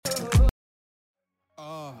RSVP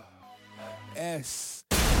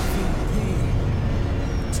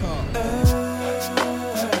talk.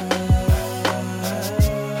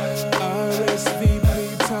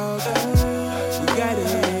 We got it.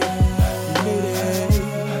 We need it.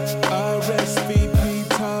 RSVP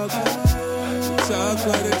talk. We talk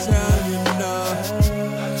all the time, you know.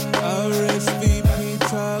 RSVP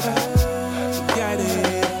talk. We got it.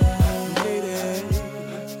 We need it.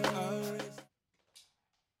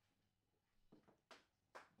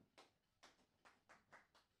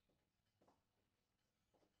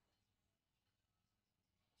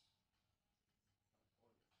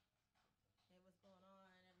 Hey, what's going on,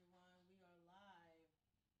 everyone? We are live.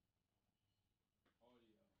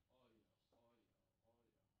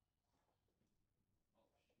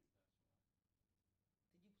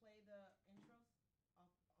 Did you play the intros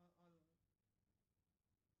off on Facebook?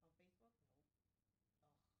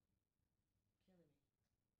 Nope.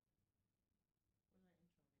 Oh, killing me. Where's my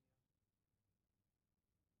intro video?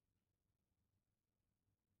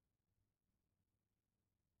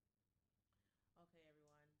 Okay,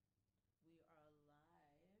 everyone. We are live on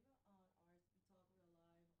RSP Talk.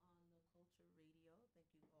 We are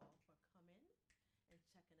live on the Culture Radio. Thank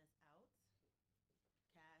you all for coming and checking us out.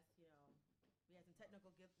 Cass, we had some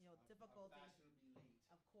technical difficulties. Fashionably late.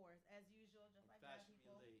 Of course, as usual, just like bad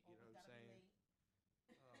people. Fashionably late, you know what I'm saying? Late.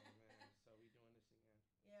 Oh man, so we doing this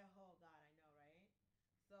again. Yeah, oh God, I know, right?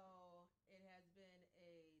 So it has been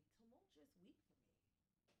a tumultuous week for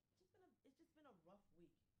me. It's just been a rough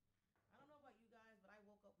week. I don't know about you guys, but I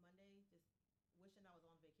woke up Monday just wishing I was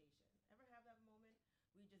on vacation. Ever have that moment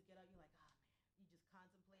where you just get up, you're like, ah man, you just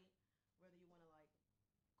contemplate whether you want to like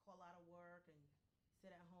call out of work and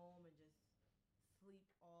sit at home and just sleep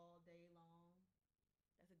all day long.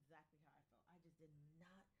 That's exactly how I felt. I just did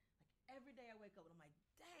not, like every day I wake up and I'm like,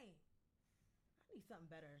 dang, I need something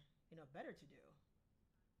better, better to do.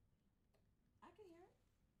 I can hear it.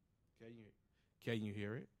 Can you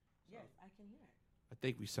hear it? Yes, I can hear it. I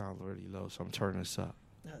think we sound really low, so I'm turning this up.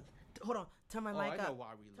 Hold on, turn my mic up. I know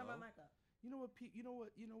why we low. Turn my mic up. You know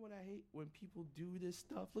what I hate when people do this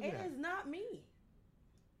stuff. Look at that. It is not me.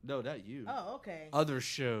 No, not you. Oh, okay. Other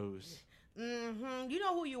shows. You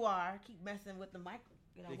know who you are. Keep messing with the mic,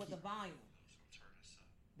 with the volume.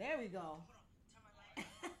 There we go.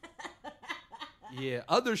 Yeah,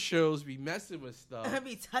 other shows be messing with stuff. I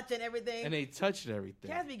be touching everything. And they touching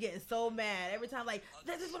everything. Cass be getting so mad every time. Like,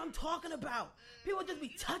 this is what I'm talking about. People just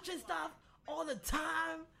be touching stuff all the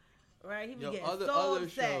time. Right? He be getting so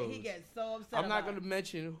upset. Shows. He gets so upset. I'm not going to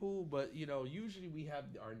mention who, but, usually we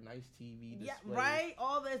have our nice TV display. Yeah, right?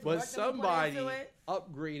 All this but somebody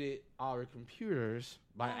upgraded our computers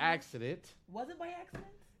by accident. Was it by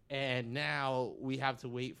accident? And now we have to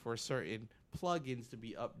wait for certain plugins to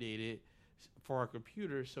be updated for our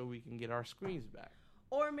computer so we can get our screens back.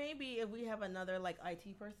 Or maybe if we have another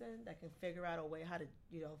IT person that can figure out a way how to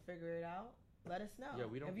figure it out, let us know. Yeah,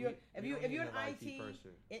 we don't. If you're an IT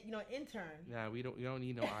person, intern. Nah, we don't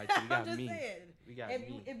need no IT. We got me. Saying, we got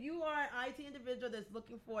me. If you are an IT individual that's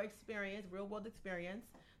looking for experience, real world experience,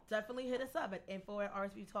 definitely hit us up at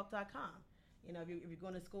info@rsvtalk.com. If you're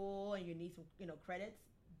going to school and you need some credits,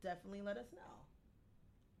 definitely let us know.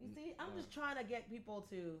 You see, I'm just trying to get people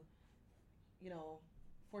to,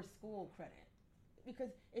 for school credit,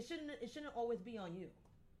 because it shouldn't always be on you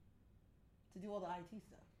to do all the IT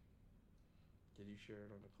stuff. Did you share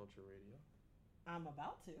it on the Culture Radio? I'm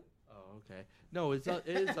about to. Oh, okay. No, it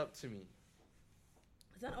is up to me.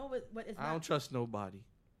 It's not always, but it's not. I don't trust nobody.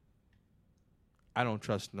 I don't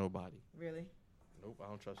trust nobody. Really? Nope, I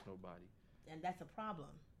don't trust nobody. And that's a problem.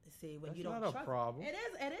 See, when that's you don't not trust, a problem. It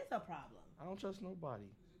is a problem. I don't trust nobody. Is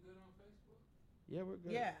it good on Facebook? Yeah, we're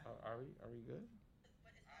good. Yeah. Are we good? I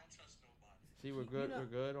don't trust nobody. See, we're good. We're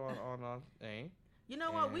good on thing. You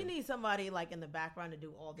know what? We need somebody in the background to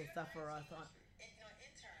do all this stuff for us.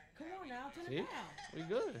 Come on now, turn it down. We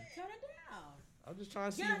good. Turn it down. I'm just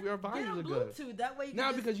trying to see if our volumes are good. Bluetooth. That way you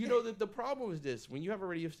now, because that the problem is this: when you have a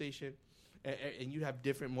radio station and you have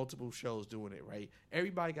multiple shows doing it, right?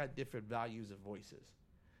 Everybody got different values of voices,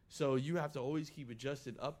 so you have to always keep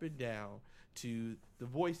adjusting up and down to the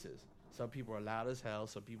voices. Some people are loud as hell.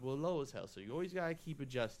 Some people are low as hell. So you always got to keep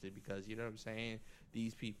adjusting because, you know what I'm saying,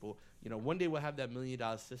 these people, one day we'll have that $1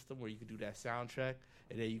 million system where you can do that sound check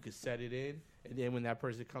and then you can set it in. And then when that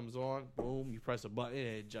person comes on, boom, you press a button and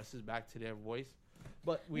it adjusts back to their voice.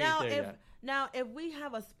 But we ain't there yet. Now, if we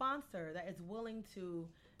have a sponsor that is willing to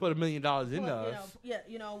put $1 million into us.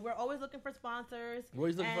 We're always looking for sponsors. We're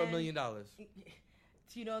always looking for $1 million.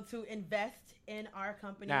 To invest in our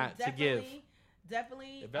company. To give.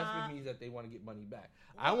 Definitely. Investment means that they want to get money back.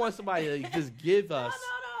 I want somebody to just give us.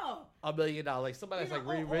 No. $1 million. Like somebody that's like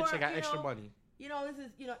really rich and got extra money. This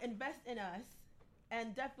is, invest in us.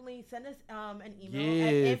 And definitely send us an email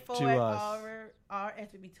Give at to us.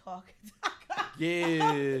 info@rsbbtalk.com.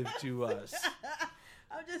 Give to us.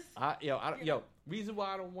 I'm just... Reason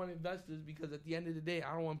why I don't want investors, because at the end of the day,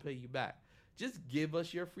 I don't want to pay you back. Just give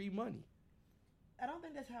us your free money. I don't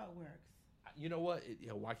think that's how it works. You know what?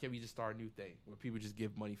 Why can't we just start a new thing where people just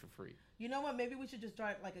give money for free? You know what? Maybe we should just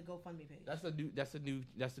start like a GoFundMe page. That's a new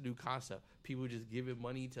concept. People just giving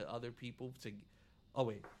money to other people to. Oh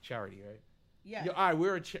wait, charity, right? Yeah. All right,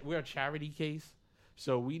 we're a charity case,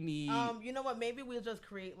 so we need. You know what? Maybe we'll just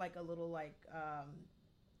create like a little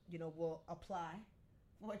we'll apply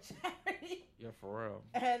for charity. Yeah, for real.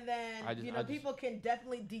 And then people can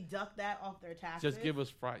definitely deduct that off their taxes. Just give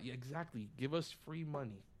us exactly. Give us free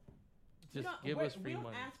money. Just give us free money.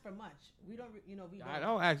 We don't ask for much. We don't. I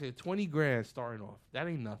don't ask it. $20,000 starting off. That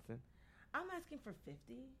ain't nothing. I'm asking for $50,000.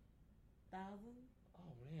 Oh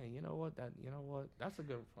man, you know what? That's a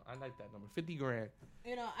good. I like that number. $50,000.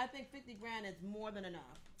 I think $50,000 is more than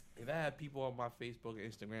enough. If I had people on my Facebook and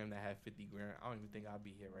Instagram that had $50,000, I don't even think I'd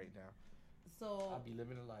be here right now. So I'd be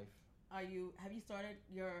living a life. Have you started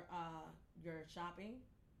your shopping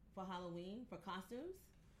for Halloween for costumes?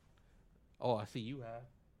 Oh, I see you have.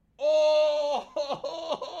 Oh!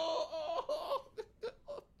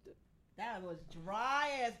 That was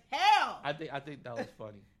dry as hell. I think that was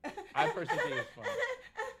funny. I personally think it's funny.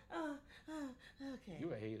 Okay.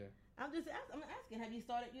 You a hater. I'm asking. Have you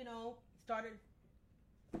started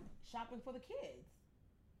shopping for the kids?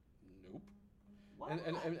 Nope. Why?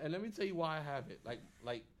 And let me tell you why I have it.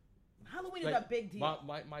 Like Halloween is a big deal.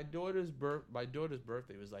 My daughter's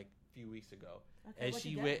birthday was like a few weeks ago. Okay, and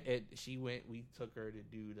she went. We took her to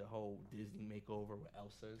do the whole Disney makeover with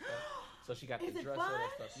Elsa and stuff. So she got the dress, all that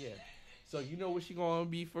stuff. Yeah. So you know what she gonna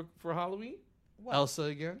be for Halloween? What? Elsa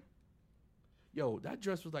again. Yo, that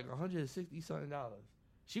dress was like $160 something.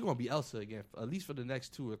 She gonna be Elsa again, at least for the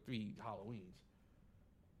next 2 or 3 Halloweens.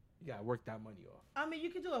 You gotta work that money off. I mean, you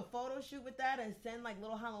could do a photo shoot with that and send like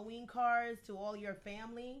little Halloween cards to all your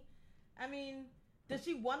family. I mean, does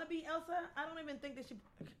she want to be Elsa? I don't even think that she.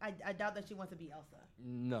 I doubt that she wants to be Elsa.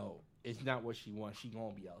 No, it's not what she wants. She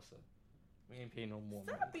gonna be Elsa. We ain't paying no more.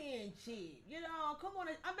 Stop being cheap. Come on.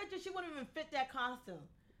 I bet you she wouldn't even fit that costume.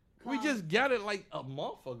 We just got it like a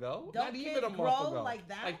month ago. Don't Not even a month ago. Like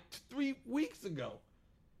that? Like 3 weeks ago.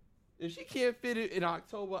 If she can't fit it in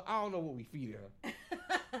October, I don't know what we feed her.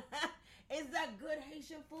 Is that good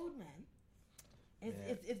Haitian food, man?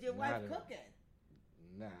 Is your wife cooking?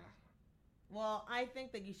 Nah. Well, I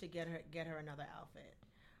think that you should get her another outfit.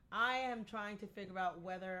 I am trying to figure out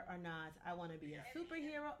whether or not I want to be a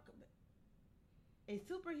superhero,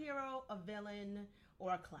 a villain,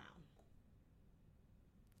 or a clown.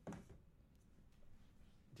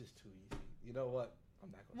 Just too easy. You know what? I'm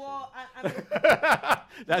not gonna. Well,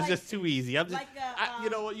 that's like, just too easy. I'm just. Like you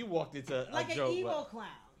know what? You walked into like a joke, an evil clown.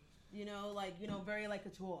 Very like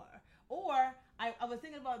couture. Or I was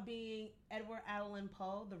thinking about being Edward Allan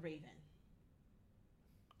Poe, the Raven.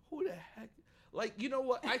 Who the heck? Like, you know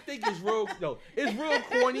what? I think it's real. No, it's real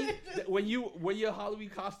corny that when your Halloween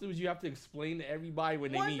costumes, you have to explain to everybody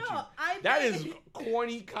when they meet you. That is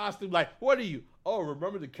corny costume. Like, what are you? Oh,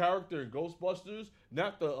 remember the character in Ghostbusters?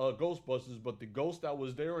 Not the Ghostbusters, but the ghost that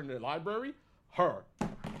was there in the library. Her.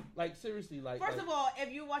 Like, seriously, like. First of all, if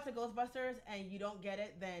you watch the Ghostbusters and you don't get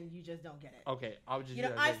it, then you just don't get it. Okay, I was just.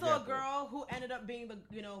 I saw a girl who ended up being the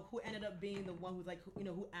one who's like,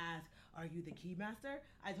 who asked, "Are you the Keymaster?"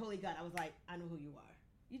 I totally got it. I was like, I know who you are.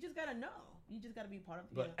 You just gotta know. You just gotta be part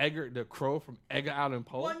of. But Edgar, the crow from Edgar Allan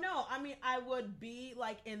Poe. Well, no, I mean, I would be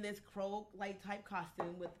like in this crow like type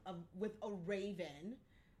costume with a raven,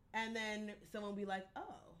 and then someone would be like,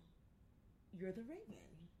 "Oh, you're the Raven."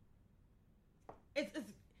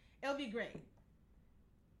 It'll be great.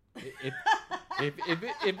 If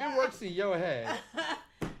it works in your head,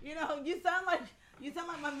 you sound like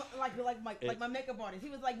my makeup artist. He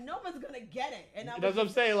was like, no one's gonna get it, and that's what I'm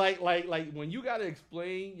saying. Like when you gotta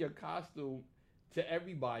explain your costume to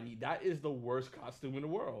everybody, that is the worst costume in the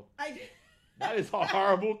world. That is a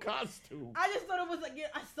horrible costume. I just thought it was like,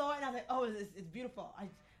 I saw it and I was like, oh, it's beautiful.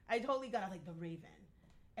 I totally got it, like the Raven,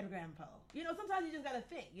 Edgar Allan Poe. Sometimes you just gotta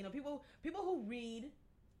think. People who read,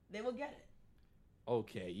 they will get it.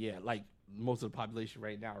 Okay, yeah, like most of the population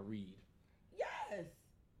right now read. Yes. If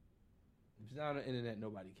it's not on the internet,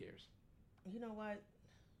 nobody cares. You know what?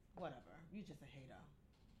 Whatever. You're just a hater.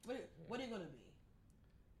 What are you gonna be?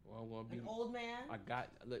 Well, I'm gonna be an old man. I got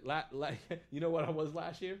like you know what I was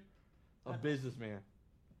last year? A businessman.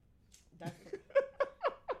 That's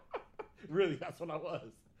really, that's what I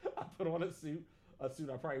was. I put on a suit, a suit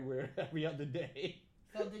I probably wear every other day.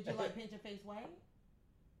 So did you like paint your face white?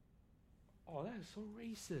 Oh, that is so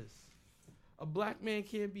racist. A black man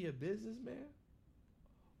can't be a businessman?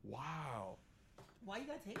 Wow. Why you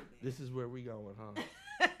gotta take me? This is where we going,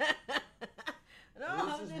 huh? No, I'm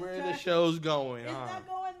This just is where trying- the show's going, It's huh? not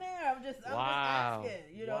going there. I'm just Wow.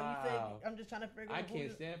 asking. You know, you Wow. think I'm just trying to figure I out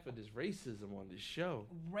can't stand for this racism on this show.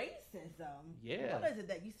 racism. Yeah. What is it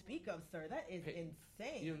that you speak of, sir? That is Hey,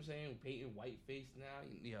 insane. You know what I'm saying? Painting white face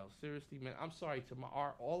now. Seriously, man. I'm sorry to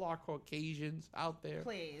all our Caucasians out there.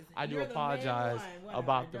 Please. I do You're the main apologize one. Whatever.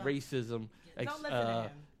 about the Don't- racism Don't listen to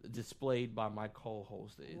him. displayed by my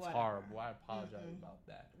co-host. It's Whatever. horrible. I apologize Mm-mm. about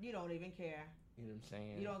that. You don't even care. You know what I'm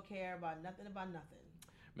saying? You don't care about nothing.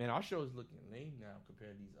 Man, our show is looking lame now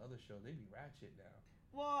compared to these other shows. They be ratchet now.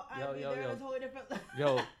 Well, I Yo, mean, yo, they're yo. a totally different.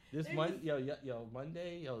 Yo, this They're Monday, just-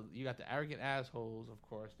 Monday, you got the arrogant assholes. Of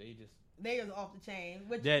course, they just They was off the chain.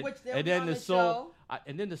 Which then, they'll and be then on the the soul, show.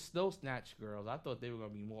 and then the snow snatch girls. I thought they were gonna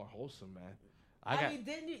be more wholesome, man. I mean,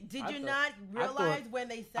 did you I thought- not realize when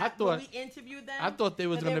they I sat when thought- we interviewed them? I thought they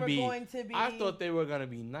was that gonna were be. going to be. I thought they were gonna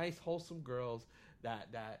be nice, wholesome girls.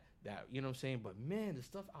 That you know what I'm saying. But man, the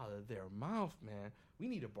stuff out of their mouth, man. We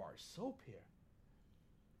need a bar of soap here.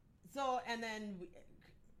 So and then,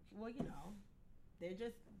 well, you know, they're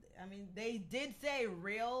just. I mean, they did say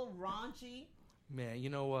real raunchy Man, you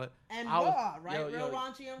know what? and I was- raw, right? yo, real yo,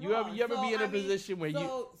 raunchy and You raw. ever So, be in a I mean, position where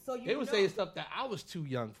so you they were know, saying stuff that I was too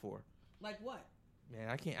young for. like what? Man,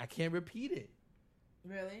 I can't repeat it.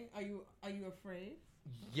 Really? Are you afraid?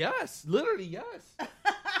 Yes, literally yes.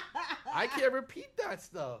 I can't repeat that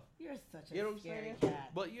stuff. You're such a You know what I'm scary saying?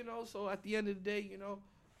 cat. But so at the end of the day,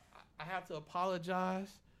 I have to apologize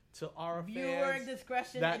to our Viewer fans.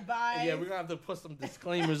 discretion that- advised. Yeah, we're gonna have to put some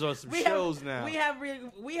disclaimers on some We shows have, now. We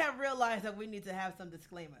have realized that we need to have some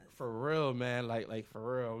disclaimers. For real, man. Like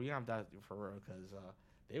for real. We have that for real because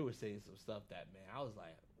they were saying some stuff that man, I was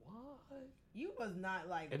like, what? You was not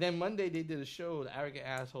like. And then Monday they did a show. The arrogant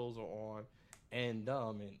assholes are on, and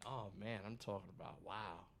oh man, I'm talking about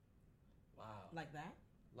wow, like that.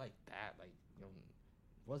 like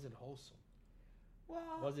wasn't wholesome. Well,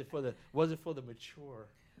 Was it for the mature?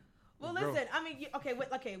 well, Bro. listen. I mean,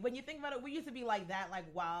 okay. When you think about it, we used to be like that, like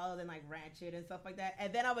wild and like ratchet and stuff like that.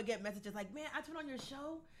 And then I would get messages like, "Man, I turned on your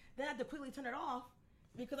show, then I had to quickly turn it off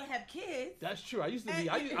because I have kids." That's true. I used to be.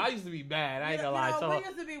 And- I used to be bad. I ain't You gonna know, lie. So we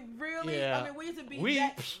used to be really. yeah. I mean, we used to be.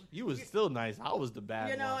 you was still nice. I was the bad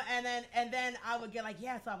You know, one. and then I would get like,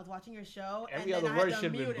 yeah. So I was watching your show, Every and other then I word had to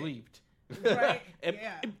should have been mute it. bleeped. Right? And-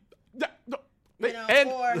 Yeah. no, You know, and-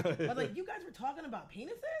 or I was like, you guys were talking about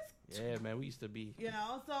penises. yeah, man, we used to be. You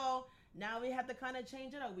know, so now we have to kind of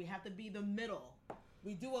change it up. We have to be the middle.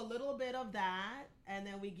 We do a little bit of that, and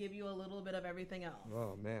then we give you a little bit of everything else.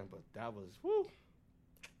 Oh man, but that was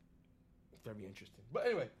very interesting. But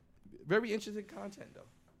anyway, very interesting content though.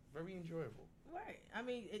 Very enjoyable. Right. I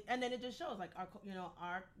mean, and then it just shows like our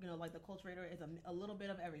like the Culturator is a little bit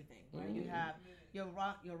of everything. Right. You have your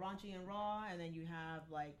raunchy and raw, and then you have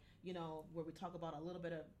like where we talk about a little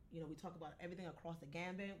bit of we talk about everything across the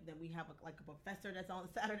gambit. Then we have a professor that's on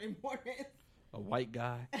Saturday mornings. A white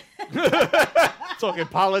guy talking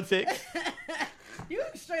politics. You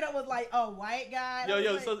straight up was like a white guy. I was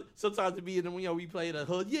Yo, like, so sometimes to be in we play the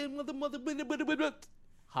hood. Yeah, mother.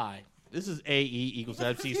 Hi, this is AE equals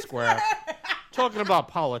MC square. Talking about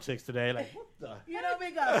politics today. Like, what the?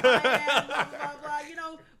 we got finance, blah, blah, blah.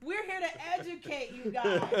 We're here to educate you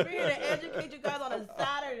guys. We're here to educate you guys on a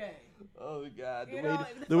Saturday. Oh God,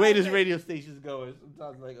 It's the way this like- radio station's going,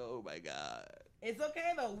 sometimes like, oh my God. It's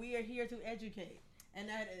okay though. We are here to educate, and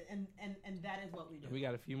that is what we do. We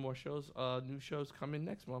got a few more shows, new shows coming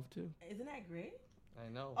next month too. Isn't that great? I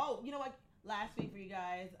know. Oh, you know what? Last week for you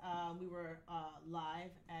guys, we were live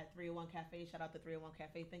at 301 Cafe. Shout out to 301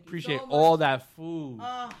 Cafe. Thank you Appreciate so much. all that food.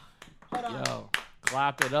 Hold on. Yo,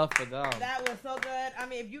 clap it up for them. That was so good. I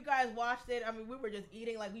mean, if you guys watched it, I mean, we were just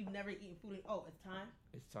eating like we've never eaten food. Oh, it's time.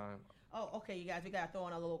 It's time. Oh, okay, you guys, we gotta throw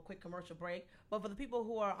in a little quick commercial break. But for the people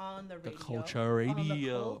who are on the radio, Culture Radio. on the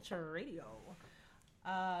Culture Radio,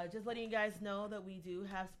 just letting you guys know that we do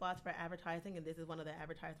have spots for advertising, and this is one of the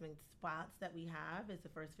advertisement spots that we have. It's the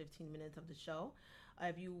first 15 minutes of the show.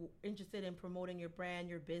 If you're interested in promoting your brand,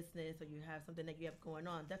 your business, or you have something that you have going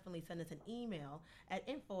on, definitely send us an email at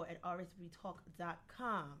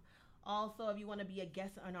info@rsbtalk.com. Also, if you want to be a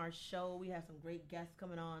guest on our show, we have some great guests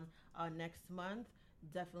coming on next month.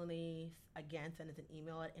 Definitely, again, send us an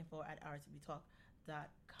email at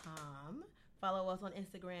info@rsbtalk.com. Follow us on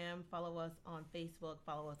Instagram, follow us on Facebook,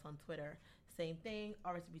 follow us on Twitter. Same thing,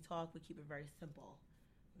 RSB Talk. We keep it very simple.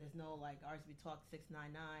 There's no like RSB Talk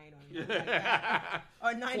 699 or nothing like that.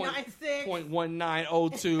 Or 996.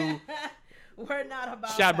 .1902. We're not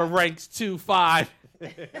about Shabba that. ranks 2.5.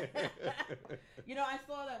 You know, I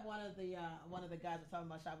saw that one of the guys was talking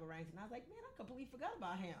about Shabba Ranks, and I was like, man, I completely forgot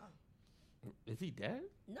about him. Is he dead?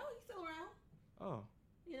 No, he's still around. Oh.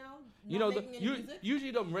 You know, making any music.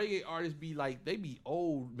 Usually them reggae artists be like, they be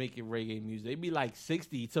old making reggae music. They be like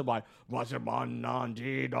 60 to like, and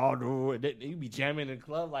they be jamming in the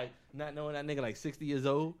club like not knowing that nigga like 60 years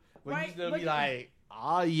old. But Right, you still but be you- like,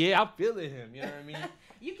 oh yeah, I'm feeling him. You know what I mean?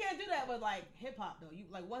 You can't do that with like hip hop though. You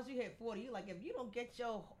like once you hit 40, you like if you don't get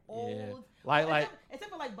your old Yeah. Like except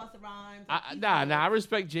for like Busta Rhymes. I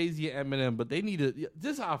respect Jay-Z and Eminem, but they need to.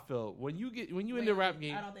 This is how I feel when you in the rap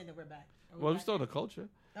game. I don't think that we're back. Are we Well, we're back still in yet? the culture.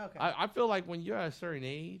 Okay. I feel like when you're at a certain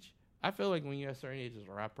age, as a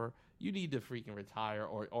rapper, you need to freaking retire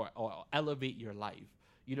or elevate your life.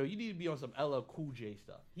 You know, you need to be on some LL Cool J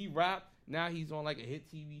stuff. He rapped, now he's on like a hit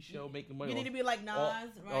TV show making money. You need to be like Nas,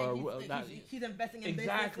 right? He's investing in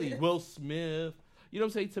exactly. businesses. Will Smith. You know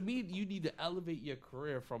what I'm saying? To me, you need to elevate your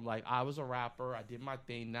career from like I was a rapper, I did my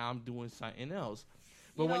thing, now I'm doing something else.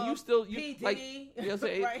 But when you still like, you know what I'm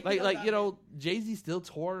saying? Right? like you know, Jay-Z still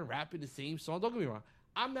touring, rapping the same song. Don't get me wrong.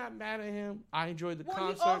 I'm not mad at him. I enjoyed the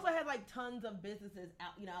concert. He also had like tons of businesses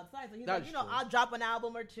out, outside. So he's That's like, true. I'll drop an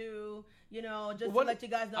album or two, just to let you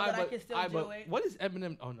guys know that I can still do it. What is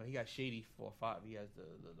Eminem? Oh no, he got Shady 4-5. He has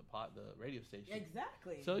the radio station.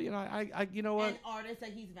 Exactly. So you know, I you know what? And artists that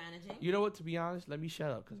he's managing. You know what? To be honest, let me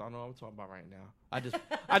shut up because I know what I'm talking about right now.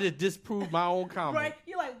 I just disproved my own comment. Right?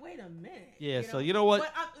 You're like, wait a minute. Yeah. So you know what?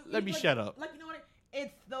 But let me shut up. Like, you know what?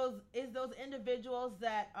 It's those individuals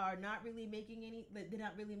that are not really making any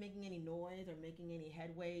noise or making any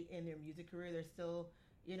headway in their music career. They're still,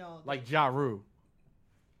 like Ja Rule.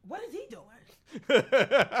 What is he doing?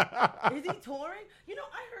 Is he touring?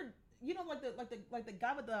 I heard, like the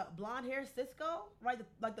guy with the blonde hair, Cisco, right?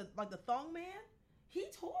 Like the thong man. He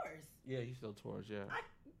tours. Yeah, he still tours. Yeah.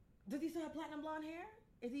 Does he still have platinum blonde hair?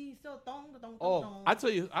 Is he still thong? Oh, I'll tell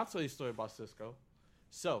you a story about Cisco.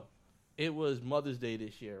 So, it was Mother's Day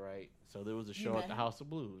this year, right? So there was a show at the House of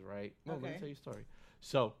Blues, right? No, let me tell you a story.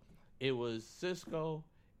 So, it was Cisco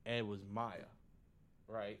and it was Maya,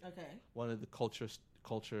 right? Okay. One of the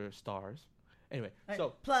culture stars. Anyway, right.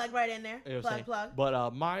 So plug right in there. You know Plug.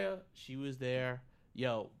 But Maya, she was there.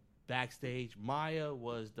 Yo, backstage, Maya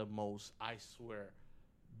was the most, I swear,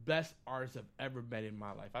 best artist I've ever met in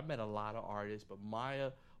my life. I met a lot of artists, but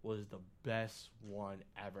Maya was the best one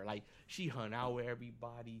ever. Like, she hung out with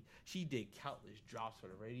everybody. She did countless drops for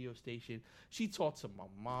the radio station. She talked to my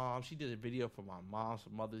mom. She did a video for my mom for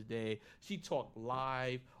Mother's Day. She talked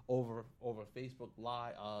live over Facebook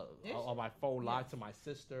Live, on my phone live to my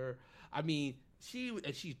sister. I mean,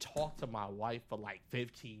 she talked to my wife for like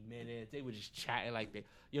 15 minutes. They were just chatting like that.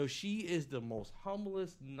 Yo, she is the most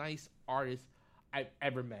humblest, nice artist I've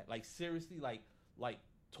ever met. Like, seriously, like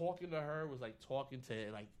talking to her was like talking to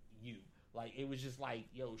like you. Like, it was just like,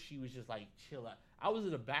 yo, she was just like chill out. I was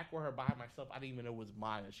in the back with her by myself. I didn't even know it was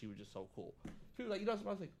Maya. She was just so cool. She was like, I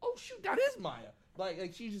was like, oh shoot, that is Maya.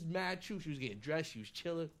 Like she's just mad true. She was getting dressed. She was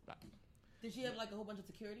chilling. Did she have like a whole bunch of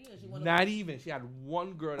security? Or she Not even. She had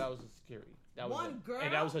one girl that was a security. That was one girl,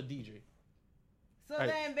 and that was her DJ. So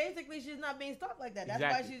then basically she's not being stalked like that. That's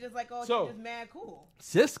Exactly. why she's just like, oh, So, she's just mad cool.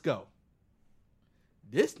 Cisco.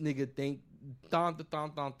 This nigga think Thon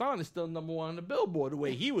is still number one on the Billboard the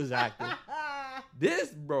way he was acting.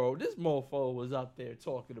 This mofo was up there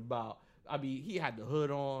talking about, I mean, he had the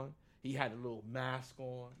hood on. He had a little mask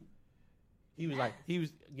on. He was like,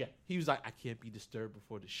 I can't be disturbed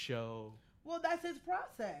before the show. Well, that's his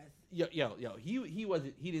process. Yo, he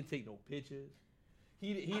didn't take no pictures.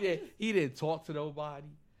 He didn't talk to nobody.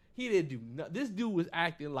 He didn't do nothing. This dude was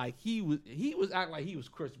acting like he was acting like he was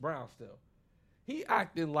Chris Brown still. He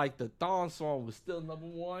acting like the Thon song was still number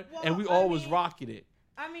one, and we all was rocking it.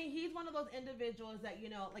 I mean, he's one of those individuals that,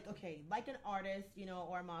 like, okay, like an artist,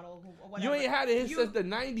 or a model, or whatever. You ain't had it since the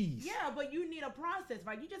 90s. Yeah, but you need a process,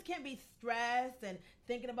 right? You just can't be stressed and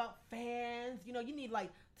thinking about fans. You need, like,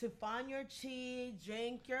 to find your chi,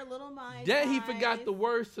 drink your little Mai. Then he forgot the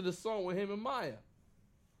words to the song with him and Maya.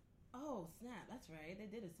 Oh, snap. That's right. They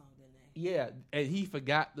did a song, didn't they? Yeah, and he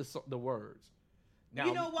forgot the words. Now,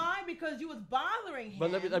 you know why? Because you was bothering him.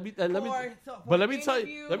 But let me tell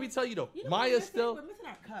you though. Maya we're missing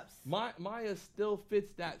our cups. Maya still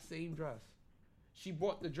fits that same dress. She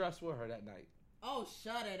brought the dress with her that night. Oh,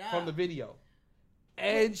 shut it up. From the video.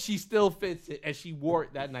 And she still fits it, and she wore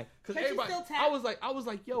it that night. Because everybody, I was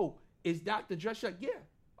like, yo, is that the dress? She's like, yeah.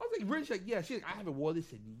 I was like, really? She's like, yeah. She's like, I haven't worn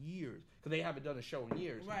this in years. Because they haven't done a show in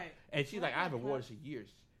years. Right. And she's like, I haven't worn this in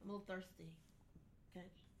years. I'm a little thirsty. Okay,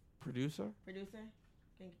 Producer, producer,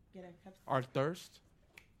 can you get a cup? our thirst.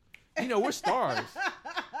 You know, we're stars.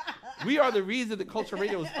 We are the reason the culture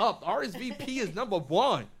radio is up. RSVP is number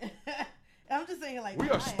one. I'm just saying, like, We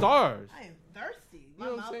are stars. I am thirsty. You My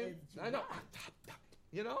know what I'm mouth saying? is I know. dry.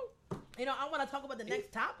 You know? You know, I want to talk about the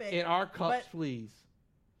next topic. In our cups, but- please.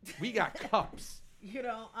 We got cups. You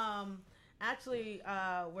know, actually,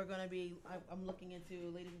 we're going to be, I'm looking into,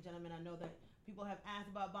 ladies and gentlemen, I know that people have asked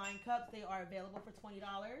about buying cups. They are available for $20.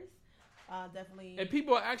 Definitely. And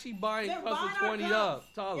people are actually buying They're cups buying for our $20. cups.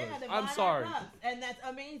 Dollars. Yeah, they're I'm buying our sorry. cups, and that's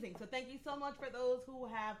amazing. So thank you so much for those who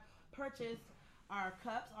have purchased our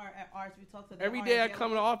cups, our RSV Talk. So they Every are day I available. come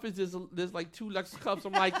to the office, there's like 2 Lexus cups.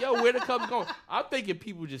 I'm like, yo, where the cups going? I'm thinking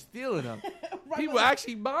people just stealing them. Right, People well,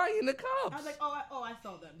 actually buying the cups. I was like, I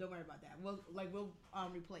saw them. Don't worry about that. We'll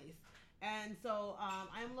replace. And so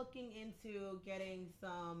I'm looking into getting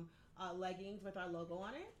some leggings with our logo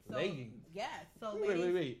on it. So, Leggings? Yes. So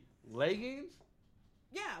Wait. Leggings?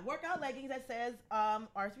 Yeah, workout leggings that says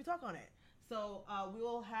RSV Talk on it. So we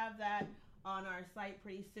will have that on our site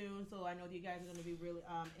pretty soon. So I know that you guys are going to be really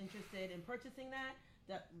interested in purchasing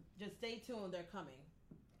that. Just stay tuned. They're coming.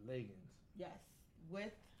 Leggings. Yes.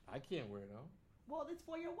 With, I can't wear them. well, it's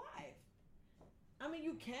for your wife. I mean,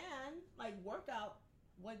 you can, like, work out.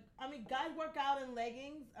 Guys work out in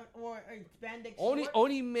leggings or spandex shorts.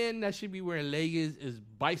 Only men that should be wearing leggings is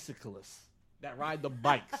bicyclists that ride the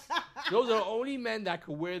bikes. Those are the only men that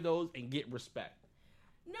can wear those and get respect.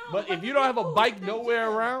 No, But if the you don't have a people bike in the nowhere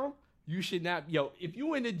gym- around, you should not. Yo, if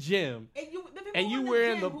you in the gym, the people and you in the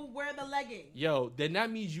wearing gym the- who wear the leggings. yo, then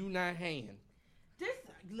that means you not hanging.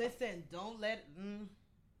 Listen, don't let.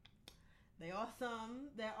 There are some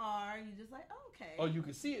that are. You just like, okay. Oh, you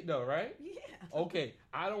can see it though, right? Yeah. Okay,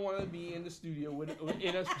 I don't want to be in the studio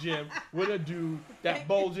in a gym with a dude that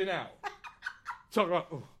bulging out. Talk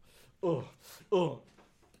about,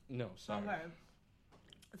 no, sorry. Okay.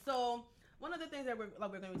 So one of the things that we're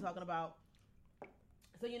going to be talking about.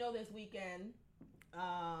 So this weekend,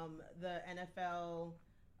 the NFL,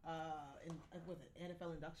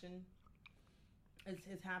 NFL induction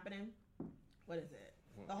is happening. What is it?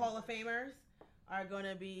 The Hall of Famers are going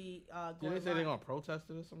to be Did going they say they're live. gonna protest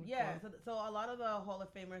it or something? Yeah, so a lot of the Hall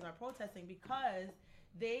of Famers are protesting because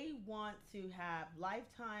they want to have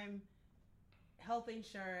lifetime health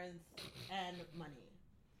insurance and money.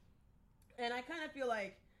 And I kind of feel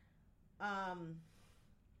like,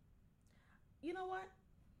 you know what?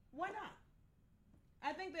 Why not?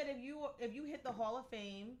 I think that if you hit the Hall of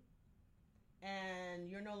Fame and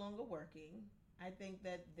you're no longer working, I think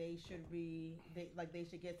that they should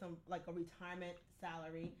get some, like, a retirement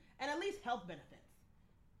salary and at least health benefits,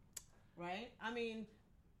 right? I mean,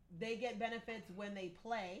 they get benefits when they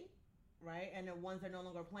play, right? And the ones that are no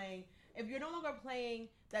longer playing, if you're no longer playing,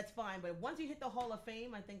 that's fine. But once you hit the Hall of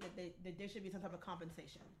Fame, I think that there should be some type of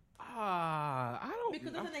compensation. I don't.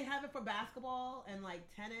 Because doesn't they have it for basketball and, like,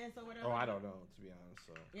 tennis or whatever? Oh, I don't know, to be honest.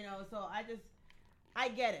 So. So I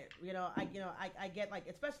get it. I get, like,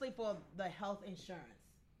 especially for the health insurance,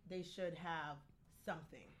 they should have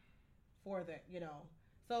something for the,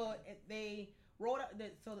 So they wrote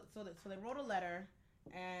they wrote a letter,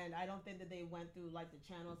 and I don't think that they went through, like, the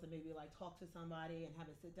channels to maybe, like, talk to somebody and have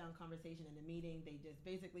a sit down conversation in a meeting. They just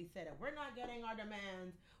basically said, if we're not getting our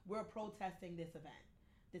demands, we're protesting this event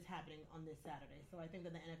that's happening on this Saturday. So I think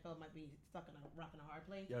that the NFL might be stuck in a rock and a hard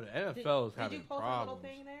place. Yo, the NFL is Did having you post problems. a little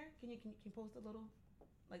thing there? Can you post a little,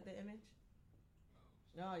 like, the image?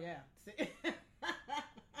 Oh yeah.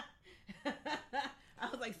 I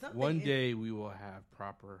was like, something. One day we will have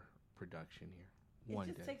proper production here. One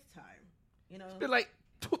it just day. takes time, It's been like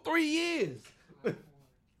 2-3 years. Well,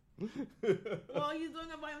 he's doing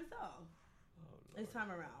it by himself this time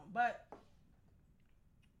around, but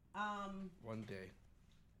One day.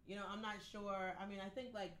 I'm not sure. I mean, I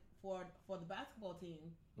think, like, for the basketball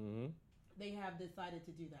team, they have decided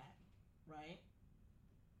to do that, right?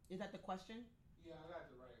 Is that the question? Yeah, I got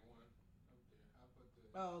the right one up there. I put the.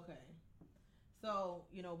 Oh, okay. So,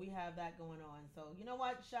 we have that going on. So, you know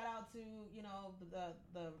what? Shout out to,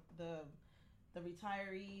 the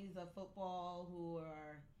retirees of football who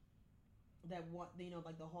are, that want,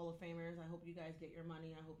 like, the Hall of Famers. I hope you guys get your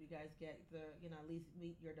money. I hope you guys get the, at least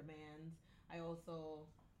meet your demands. I also,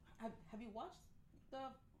 have you watched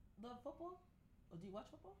the football? Or do you watch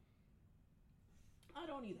football? I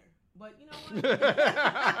don't either. But you know what?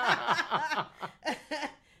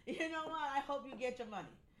 You know what? I hope you get your money.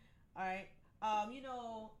 All right. I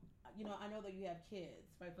know that you have kids,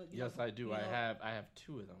 right? But, Yes, I do. I have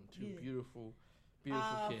 2 of them. 2 beautiful kids.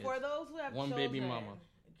 For those who have one children, baby mama.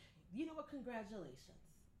 you know what? Congratulations.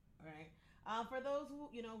 All right. For those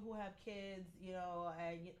who have kids,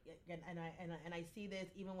 and I see this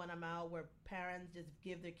even when I'm out where parents just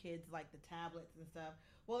give their kids like the tablets and stuff.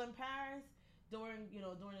 Well, in Paris during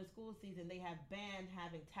the school season, they have banned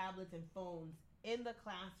having tablets and phones in the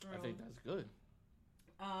classroom. I think that's good.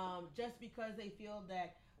 Just because they feel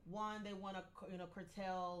that one, they want to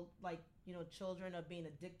curtail children of being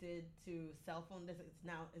addicted to cell phone. This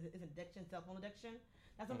is addiction, cell phone addiction.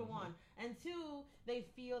 That's number one. And two, they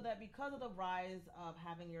feel that because of the rise of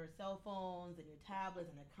having your cell phones and your tablets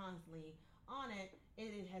and they're constantly on it,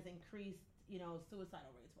 it has increased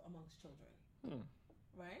suicidal rates amongst children.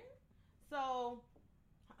 Right. So,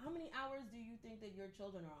 how many hours do you think that your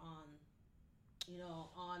children are on?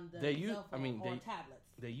 On the cell phone or tablets.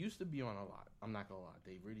 They used to be on a lot. I'm not gonna lie,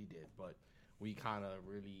 they really did, but we kind of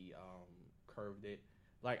really curved it.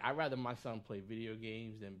 Like, I'd rather my son play video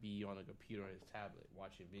games than be on a computer or his tablet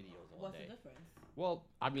watching videos all What's day. What's the difference? Well,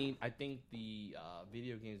 I mean, I think the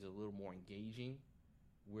video games are a little more engaging,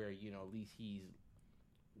 where at least he's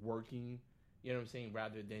working. You know what I'm saying?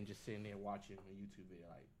 Rather than just sitting there watching a YouTube video,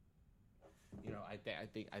 like. I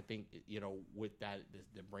think with that,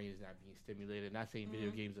 the brain is not being stimulated. Not saying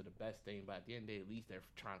video games are the best thing, but at the end of the day, at least they're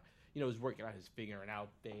trying. He's working out, his figuring out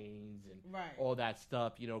things and all that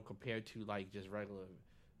stuff. Compared to like just regular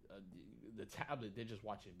the tablet, they're just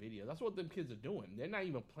watching videos. That's what them kids are doing. They're not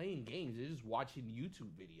even playing games. They're just watching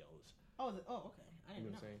YouTube videos. Oh, okay. I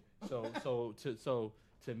didn't know. What I'm saying? So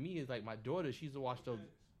to me, it's like my daughter. She used to watch those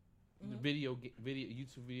video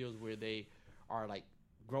YouTube videos where they are like.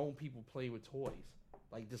 Grown people play with toys,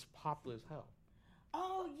 like this popular as hell.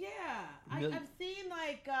 Oh yeah, I've seen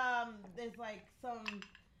there's like some.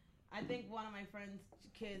 I think one of my friends'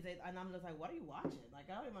 kids, and I'm just like, what are you watching? Like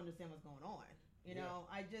I don't even understand what's going on.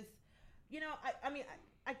 I just, I mean,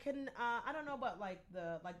 I can. I don't know about like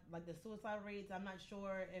the suicide rates. I'm not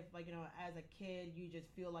sure if as a kid you just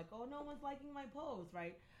feel like, oh, no one's liking my post,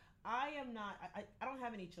 right? I am not. I don't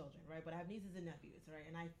have any children, right? But I have nieces and nephews, right?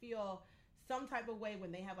 And I feel some type of way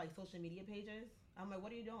when they have like social media pages. I'm like,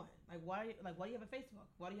 what are you doing? Like, why do you have a Facebook?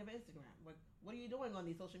 Why do you have an Instagram? Like, what are you doing on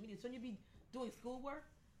these social media? Shouldn't you be doing schoolwork?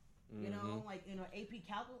 AP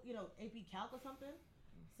Calc, AP Calc or something.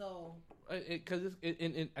 So, because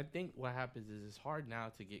I think what happens is it's hard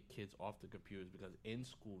now to get kids off the computers because in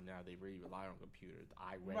school now they really rely on computers,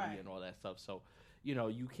 iReady and all that stuff. So,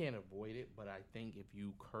 you can't avoid it, but I think if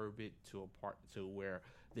you curb it to a part to where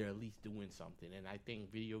they're at least doing something, and I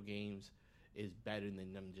think video games is better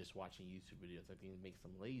than them just watching YouTube videos. I think it makes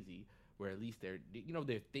them lazy, where at least they're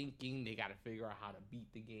thinking, they got to figure out how to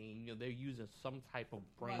beat the game. They're using some type of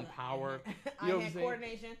brain power.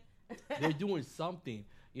 Coordination. They're doing something.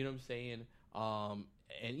 You know what I'm saying?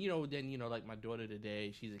 And then like my daughter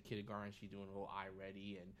today, she's a kindergarten. She's doing a little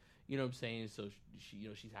iReady, and you know what I'm saying. So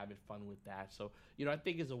she's having fun with that. So I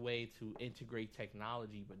think it's a way to integrate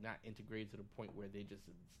technology, but not integrate to the point where they're just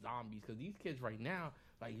zombies. Because these kids right now,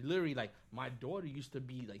 like literally, like my daughter used to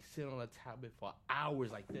be like sitting on a tablet for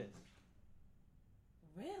hours like this.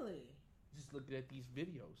 Really? Just looking at these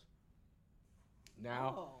videos.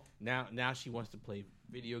 Now she wants to play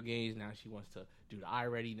video games. Now she wants to do the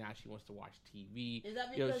iReady. Now she wants to watch TV. Is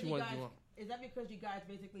that because is that because you guys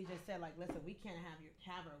basically just said like, listen, we can't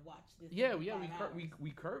have her watch this? Yeah,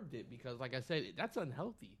 we curbed it because, like I said, that's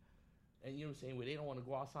unhealthy. And you know what I'm saying, where they don't want to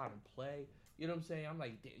go outside and play. You know what I'm saying? I'm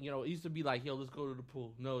like, it used to be like, yo, let's go to the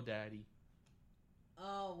pool. No, daddy.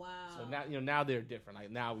 Oh wow! So now they're different. Like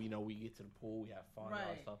now we get to the pool, we have fun and all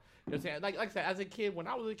that stuff. You know what I'm saying? Like I said, as a kid, when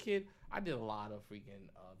I was a kid, I did a lot of freaking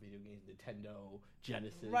video games, Nintendo,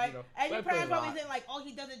 Genesis. Right. And your parents probably saying like, all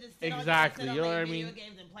he does is just sit on video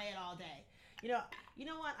games and play it all day. You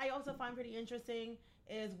know what? I also find pretty interesting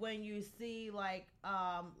is when you see like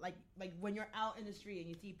when you're out in the street and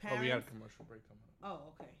you see parents. Oh, we got a commercial break coming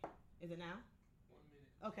up. Oh, okay. Is it now?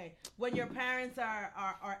 Okay, when your parents are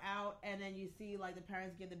out and then you see like the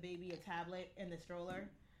parents give the baby a tablet and the stroller,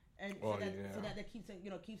 and so that keeps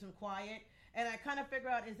them quiet. And I kind of figure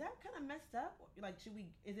out, is that kind of messed up? Like,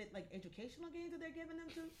 is it like educational games that they're giving them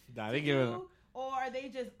to? Nah, they giving them. Or are they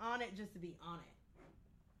just on it just to be on it?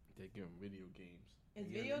 They're giving video games. It's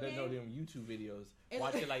video games? No, they're YouTube videos.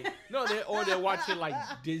 Watching like they're watching like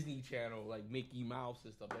Disney Channel, like Mickey Mouse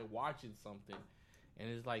and stuff. They're watching something, and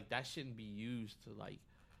it's like that shouldn't be used to like.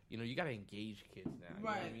 You got to engage kids now. You know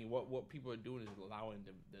what I mean? What people are doing is allowing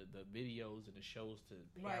the videos and the shows to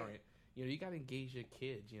parent. Right. You got to engage your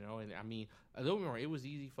kids, And I mean, don't get me wrong, it was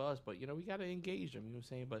easy for us, but, we got to engage them, you know what I'm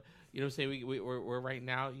saying? But, we're right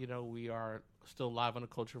now, we are still live on the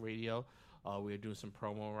Culture Radio. We're doing some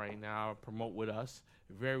promo right now. Promote with us,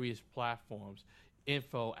 various platforms.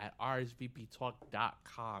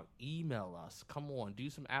 info@rsvptalk.com. Email us. Come on, do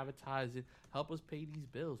some advertising. Help us pay these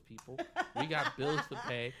bills, people. We got bills to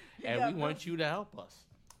pay, and we want you to help us.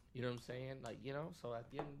 You know what I'm saying? Like, so at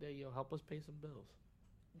the end of the day, help us pay some bills.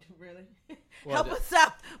 Really? Well, help us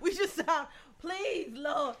out. We just sound, please,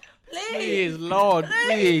 Lord. Please, Lord,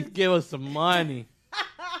 please give us some money.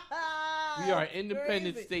 We are an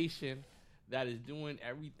independent station that is doing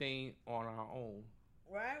everything on our own.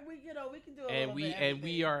 Right? We can do a And little bit and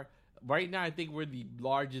we are right now. I think we're the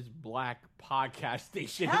largest black podcast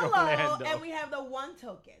station Hello, in Orlando. and we have the one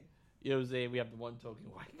token. You know what I'm saying? We have the one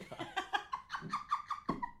token white guy.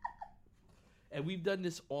 And we've done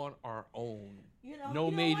this on our own. No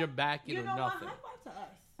major backing or nothing. High five to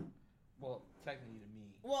us. Well, technically to me.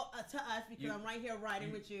 Well, to us because I'm right here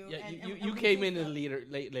riding with you. Yeah, and you we came do in the stuff.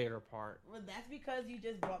 later part. Well, that's because you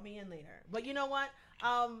just brought me in later. But you know what?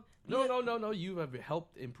 No. You have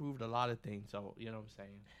helped improve a lot of things. So you know what I'm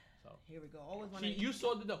saying. So here we go. Always want you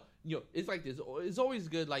saw the it's like this. It's always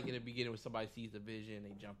good, like in the beginning, when somebody sees the vision,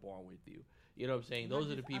 they jump on with you. You know what I'm saying?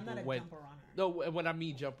 Those are the people when when I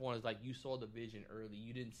mean jump on is like you saw the vision early.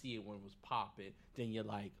 You didn't see it when it was popping. Then you're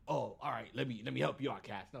like, oh, all right, let me help you out,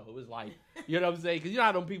 Cass. No, it was like, you know what I'm saying? Because you know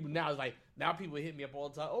how them people now is like, now people hit me up all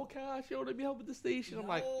the time. Oh, Cass, let me help with the station. I'm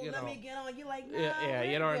like, let me get on. You like, no, yeah,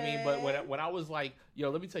 you know what I mean. But when I was like,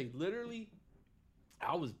 let me tell you, literally,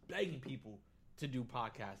 I was begging people to do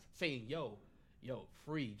podcasts, saying, yo,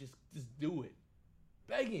 free, just do it,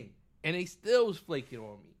 begging, and they still was flaking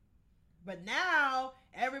on me. But now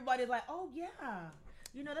everybody's like, oh yeah,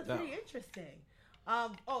 that's pretty interesting.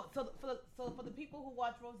 So for the people who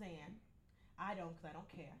watch Roseanne, I don't, because I don't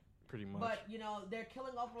care. Pretty much. But they're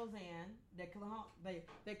killing off Roseanne.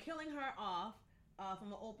 They're killing her off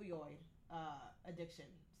from an opioid addiction.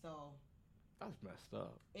 So that's messed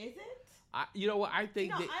up. Is it? You know what? I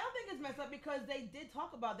think. I don't think it's messed up because they did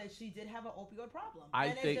talk about that she did have an opioid problem,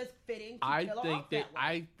 it's just fitting to kill her off that way.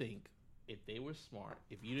 I think if they were smart,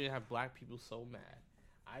 if you didn't have black people so mad,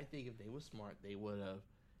 I think if they were smart, they would have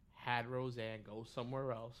had Roseanne go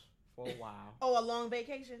somewhere else for a while. Oh, a long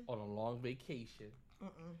vacation? On a long vacation.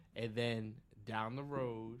 And then down the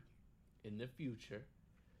road, in the future,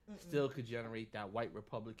 still could generate that white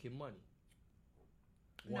Republican money.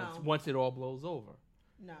 Once it all blows over.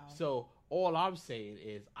 No. So all I'm saying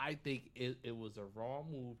is I think it was a wrong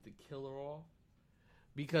move to kill her off.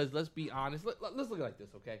 Because let's be honest. Let's look at it like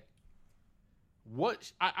this, okay?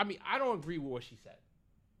 I mean, I don't agree with what she said.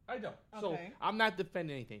 I don't. Okay. So I'm not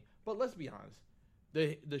defending anything. But let's be honest.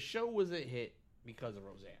 The show was a hit because of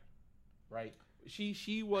Roseanne, right?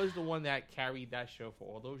 She was the one that carried that show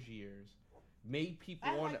for all those years, made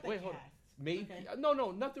people want to wait. Hold on.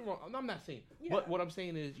 No, nothing wrong. I'm not saying. Yeah. But what I'm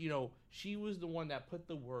saying is, she was the one that put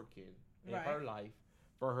the work in her life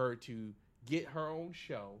for her to get her own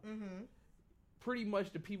show. Mm-hmm. Pretty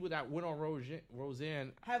much the people that went on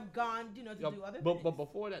Roseanne have gone, to do other things. But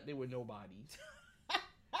before that, they were nobodies.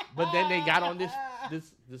 But then they got on this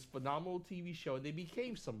phenomenal TV show and they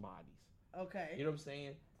became somebodies. Okay. You know what I'm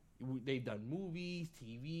saying? They've done movies,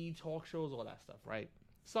 TV, talk shows, all that stuff, right?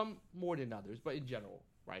 Some more than others, but in general,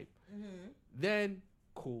 right? Mm-hmm. Then,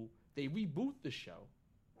 cool, they reboot the show.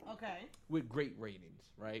 Okay. With great ratings,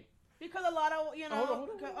 right? Because a lot of, Hold on.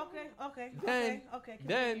 Okay.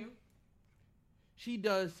 Then she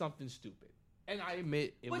does something stupid. And I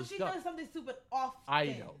admit it was dumb. But she does something stupid often.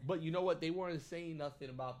 I know. But you know what? They weren't saying nothing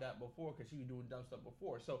about that before because she was doing dumb stuff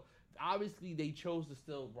before. So, obviously, they chose to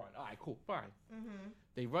still run. All right, cool, fine. Mm-hmm.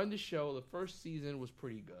 They run the show. The first season was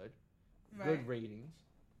pretty good. Right. Good ratings,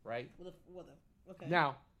 right? Okay.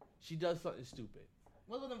 Now, she does something stupid.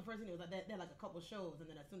 What was the first season? It was like they had like a couple shows, and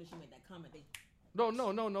then as soon as she made that comment, they... No.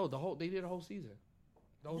 They did a whole season.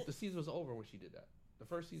 The season was over when she did that. The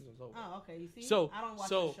first season was over. Oh, okay. You see? So, I don't watch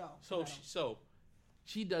the show. So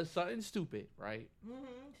she does something stupid, right?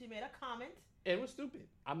 Mm-hmm. She made a comment. It was stupid.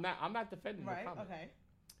 I'm not defending the comment. Okay.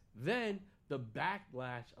 Then the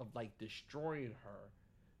backlash of like destroying her,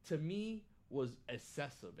 to me, was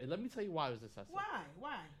excessive. And let me tell you why it was excessive. Why?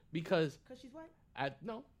 Because she's white?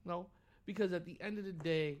 No. Because at the end of the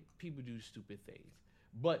day, people do stupid things.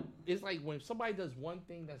 But it's like when somebody does one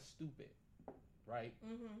thing that's stupid, right?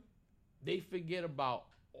 Mm-hmm. They forget about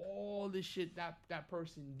all the shit that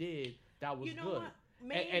person did that was good. What?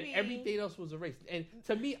 And everything else was erased. And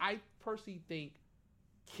to me, I personally think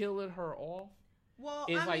killing her off. Well,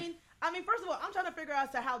 I mean, first of all, I'm trying to figure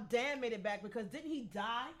out how Dan made it back because didn't he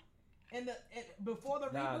die before the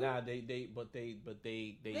reboot? Nah, they killed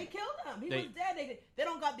him. He was dead. They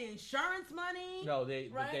don't got the insurance money. No,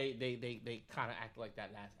 they kind of acted like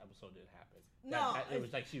that last episode didn't happen. It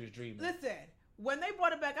was like she was dreaming. Listen. When they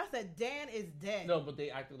brought it back, I said Dan is dead. No, but they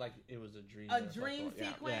acted like it was a dream. A dream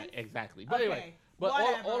sequence. Yeah, exactly. But Okay, anyway, but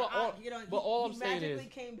whatever. all He I'm saying is, magically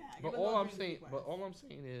came back. but It was all no I'm dream saying, sequence. but all I'm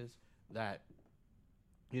saying is that,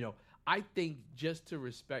 I think just to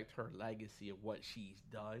respect her legacy of what she's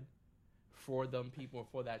done for them people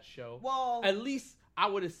for that show, Well, at least I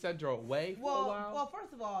would have sent her away for a while. Well,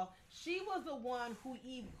 first of all, she was the one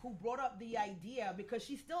who brought up the idea because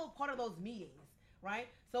she's still part of those meetings, right?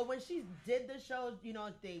 So when she did the show,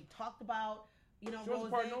 they talked about, She wasn't Rose.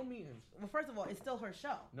 part of no meetings. Well, first of all, it's still her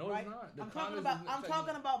show. No, right? it's not. The I'm con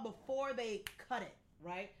talking is about before they cut it,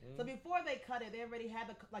 right? Mm. So before they cut it, they already had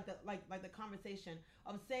the conversation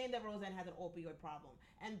of saying that Roseanne has an opioid problem,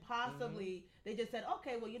 and possibly they just said,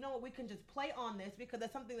 okay, well, you know what, we can just play on this because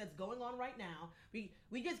that's something that's going on right now.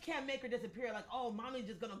 We just can't make her disappear like, oh, mommy's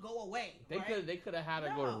just gonna go away. They right? could have had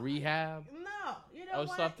her go to No. rehab. No, you know Or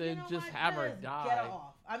what? something, You know just what? have her Just die. Get her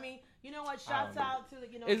off. I mean, you know what? Shouts know. out to the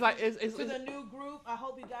It's like to it's the new group. I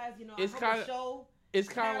hope you guys, It's I hope kinda- the show. it's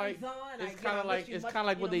kind of carries like on. it's kind of like wish you it's much- kind of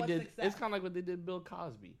like you what know, they much did. success. It's kind of like what they did Bill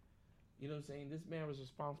Cosby. You know what I'm saying? This man was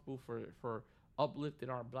responsible for uplifting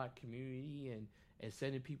our black community and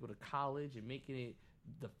sending people to college and making it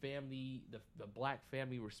the black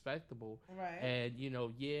family respectable. Right. And he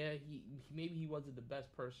maybe he wasn't the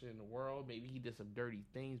best person in the world. Maybe he did some dirty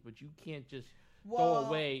things, but you can't just throw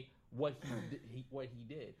away what he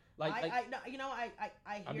did.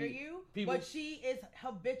 I hear mean, you, people- but she is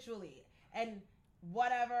habitually and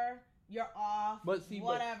whatever. You're off. But see,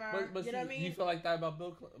 whatever. but you know what I mean? you feel like that about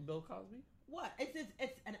Bill Cosby? What? It's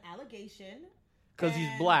an allegation. Because he's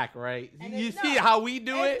And- black, right? and You it's see not. how we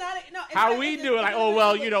do It's it? not, no, it's How not- we it's- do it? it's Like, not- oh, well,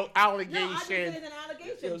 it's- you know, No, I allegation. just said it's an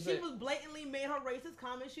allegation. You know what I'm She saying? was blatantly made her racist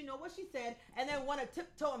comments. You know what she said, and then want to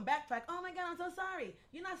tiptoe and backtrack. Oh my God, I'm so sorry.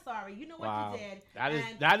 You're not sorry. You know what Wow. you did. That is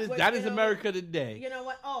and that is what, that you is know, America today. You know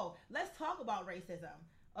what? Oh, let's talk about racism.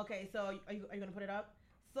 Okay, so are you gonna put it up?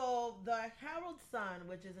 So the Herald Sun,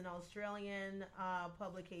 which is an Australian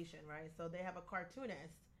publication, right? So they have a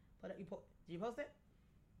cartoonist. Did you post it?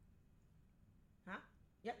 Huh?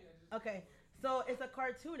 Yep. Okay. So it's a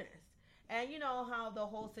cartoonist. And you know how the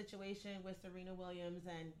whole situation with Serena Williams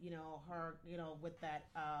and, her, with that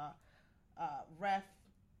ref,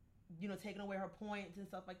 taking away her points and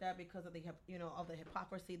stuff like that because of the, of the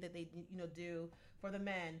hypocrisy that they, do for the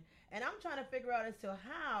men. And I'm trying to figure out as to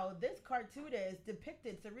how this cartoonist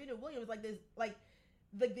depicted Serena Williams like this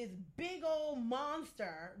big old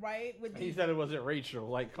monster, right? With He these, said it wasn't Rachel.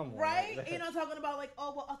 Like, come on. right? man. Talking about like,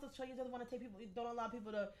 oh, well, us Australians doesn't want to take people, don't allow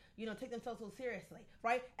people to, take themselves so seriously,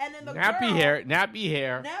 right? And then the Nappy girl, hair, nappy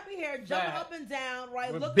hair, jumping Fat. up and down,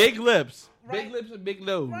 right? with Look, big lips, right? big lips and big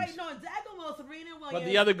nose. right? No, Dagomo, Serena Williams. But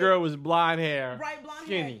the other girl was blonde hair, right, blonde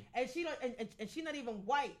skinny. hair, and she don't, and she's not even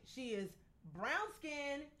white. She is brown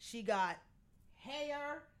skin. She got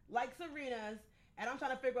hair like Serena's, and I'm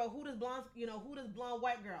trying to figure out who this blonde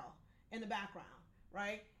white girl in the background,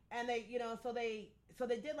 right? And they, so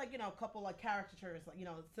they did like, a couple like caricatures, like,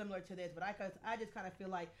 similar to this, but I just kind of feel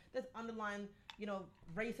like there's underlying,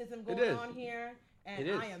 racism going on here, and It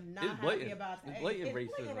is. I am not It's happy blatant. about that. It's blatant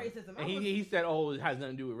It's racism. racism. And he said, "Oh, it has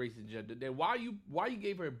nothing to do with racism." Gender. Then why you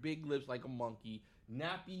gave her big lips like a monkey,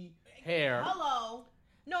 nappy hair, Hello.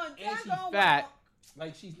 No, and she's Dago, fat?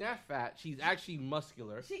 Like, she's not fat. She's actually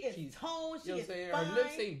muscular. She is She's, toned. She you know is what I'm saying? fine. Her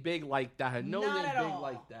lips ain't big like that. Her nose Not ain't at big all.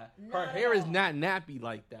 like that. Not Her at hair is all. not nappy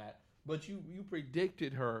like that. But you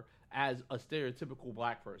predicted her as a stereotypical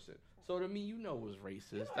black person. So to me, it was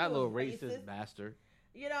racist. know That it little was racist racist. bastard.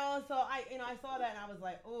 So I saw that and I was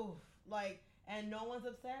like, ooh, like, and no one's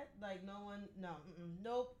upset. Like, no one,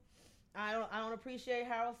 nope. I don't appreciate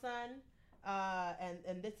Harold Sun.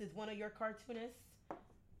 And this is one of your cartoonists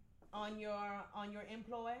on your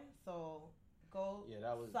employ. So go. Yeah,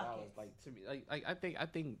 that was suck it. like, to me, like I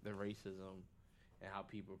think the racism and how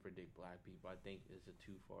people predict black people, I think is a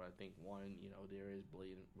twofold. I think one, there is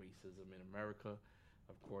blatant racism in America.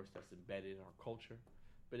 Of course, that's embedded in our culture.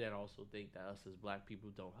 But then I also think that us as black people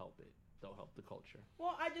don't help it. Don't help the culture.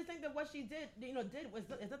 Well, I just think that what she did was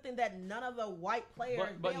something that none of the white players.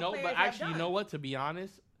 But male players have actually, you done. know what? To be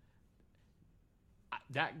honest,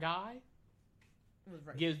 that guy It was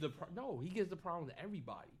racist. gives he gives the problem to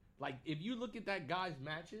everybody. Like, if you look at that guy's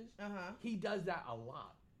matches, he does that a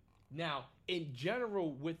lot. Now, in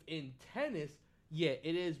general, within tennis, yeah,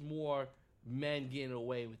 it is more men getting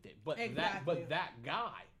away with it. But Exactly. that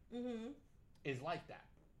guy Mm-hmm. is like that.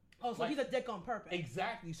 Oh, so Like- he's a dick on purpose.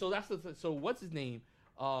 Exactly. So so what's his name?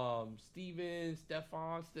 Steven,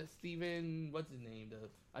 what's his name? The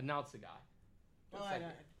announcer guy. Oh, What's I that know.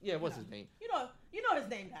 guy? Yeah, what's Yeah. his name? You know his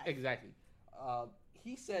name, guys. Exactly.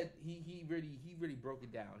 he said he really broke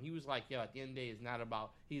it down. He was like, yo, at the end of the day, it's not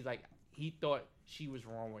about. He's like, he thought she was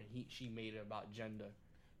wrong when she made it about gender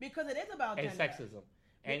Because it is about and gender. sexism,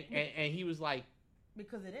 and he was like,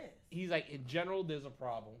 Because it is. he's like, in general, there's a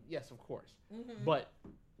problem. Yes, of course, Mm-hmm. but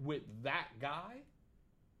with that guy,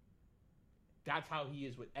 that's how he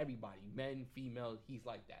is with everybody, men, females. He's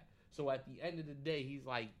like that. So at the end of the day, he's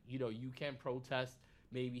like, you know, you can protest.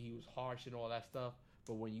 Maybe he was harsh and all that stuff,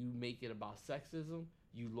 but when you make it about sexism,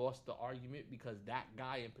 you lost the argument because that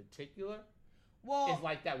guy in particular is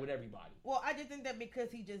like that with everybody. Well, I just think that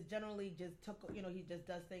because he just generally just took, you know, he just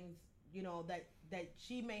does things, you know, that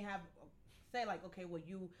she may have say like, okay, well,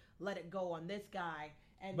 you let it go on this guy,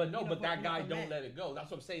 and But no, you know, but that guy for don't men. let it go.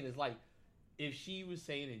 That's what I'm saying. Is like, if she was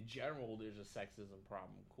saying in general there's a sexism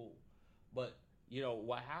problem, cool. But you know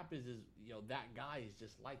what happens is, you know, that guy is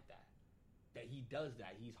just like that. That he does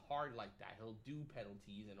that. He's hard like that. He'll do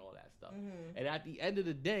penalties and all that stuff. Mm-hmm. And at the end of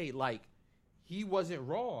the day, like, he wasn't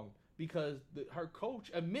wrong because her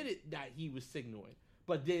coach admitted that he was signaling,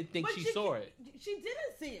 but didn't think But she saw it. She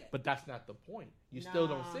didn't see it. But that's not the point. You still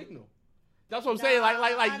don't Nah. signal. That's what I'm saying.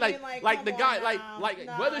 Like come the on guy, now. like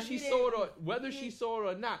Nah, whether he she saw it or didn't- whether he- she saw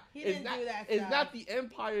it or not, he it's didn't not. do that It's stuff. not the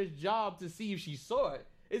Empire's job to see if she saw it.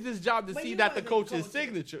 It's his job to But see he that the wasn't coach's coaching.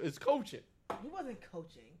 signature is coaching. He wasn't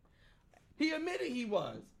coaching. He admitted he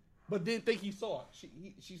was, but didn't think he saw it.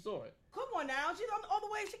 She saw it. Come on now, she's on all the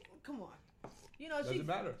way. Come on. You know, Doesn't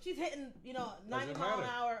matter. She's hitting, you know, 90 Doesn't mile an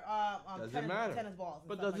matter. hour Doesn't matter. tennis balls. And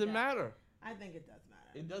But stuff doesn't like that. matter. I think it does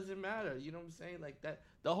matter. It doesn't matter. You know what I'm saying? Like that,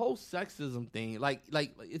 the whole sexism thing. Like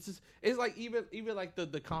it's just, it's like even like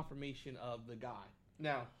the confirmation of the guy.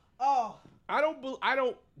 Now, Oh, I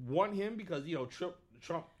don't want him because, you know, Trump.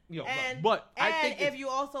 You know, and but I think if you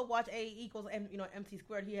also watch A equals M, you know, MC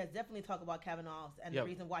squared, he has definitely talked about Kavanaugh and Yep. the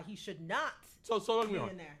reason why he should not so don't get be me wrong.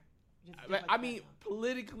 in there. Just I like mean, Kavanaugh.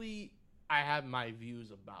 politically, I have my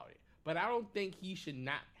views about it, but I don't think he should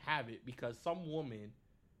not have it because some woman,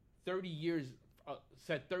 30 years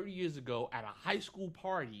said 30 years ago at a high school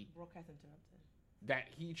party Broadcast interrupted. that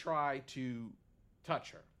he tried to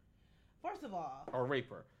touch her First of all, or rape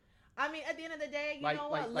her. I mean, at the end of the day, you Like- know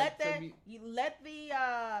what? like to let me-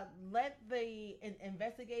 the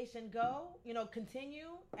investigation go. You know,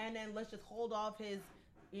 continue, and then let's just hold off his,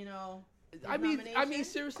 you know. His I mean, nomination.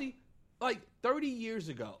 seriously, like 30 years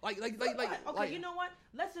ago, like, Okay, you know what?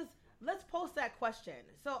 Let's post that question.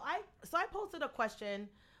 So I posted a question.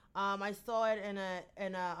 I saw it in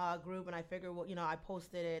a group, and I figured, well, you know, I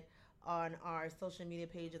posted it on our social media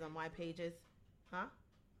pages, on my pages. Huh?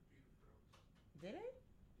 Did it?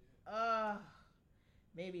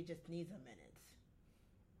 Maybe it just needs a minute.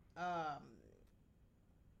 How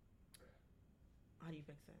do you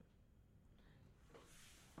fix it?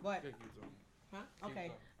 What? Huh?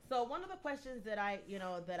 Okay. So one of the questions that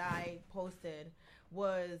I posted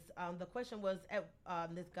was the question was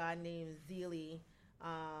this guy named Zeely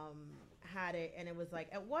had it, and it was like,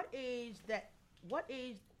 at what age that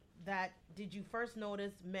did you first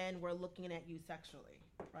notice men were looking at you sexually,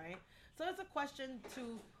 right? So it's a question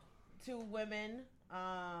to women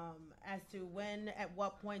as to at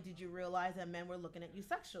what point did you realize that men were looking at you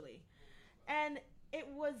sexually, and it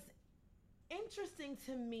was interesting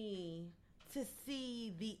to me to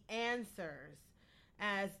see the answers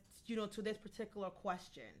as, you know, to this particular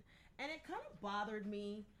question. And it kind of bothered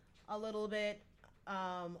me a little bit,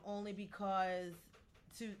 only because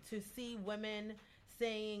to see women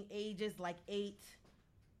saying ages like 8,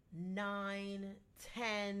 9,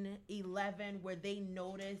 10, 11, where they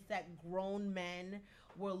noticed that grown men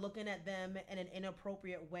were looking at them in an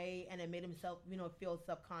inappropriate way, and it made himself, you know, feel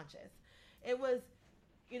subconscious. It was,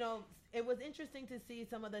 you know, it was interesting to see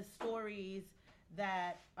some of the stories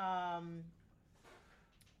that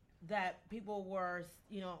that people were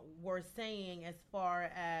saying, as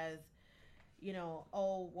far as, you know,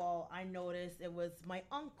 oh, well, I noticed it was my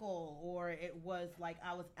uncle, or it was like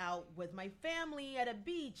I was out with my family at a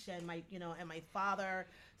beach, and my father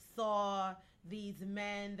saw these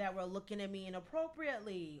men that were looking at me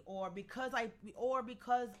inappropriately, or because I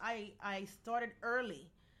started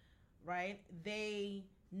early, right? They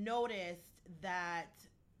noticed that,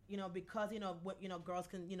 you know, because, you know, what, you know, girls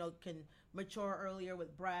can mature earlier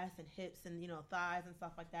with breasts and hips and, you know, thighs and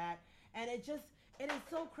stuff like that. And it is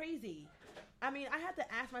so crazy. I mean, I had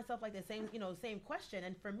to ask myself like the same question.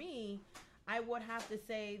 And for me, I would have to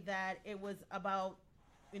say that it was about,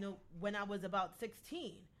 you know, when I was about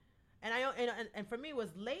 16. And for me it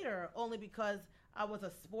was later, only because I was a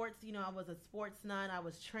sports nut. I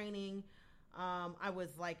was training. I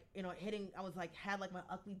was like, you know, had like my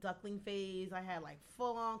ugly duckling phase. I had like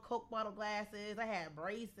full on Coke bottle glasses. I had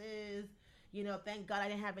braces. Thank God I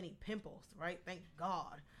didn't have any pimples, right? Thank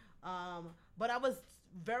God. But I was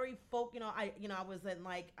very I wasn't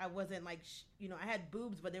like, I had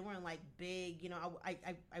boobs, but they weren't like big.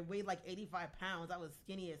 I weighed like 85 pounds. I was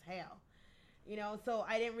skinny as hell. So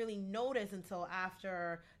I didn't really notice until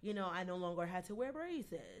after, I no longer had to wear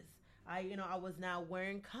braces. I was now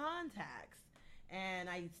wearing contacts, and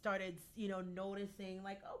I started, noticing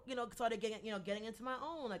like, started getting into my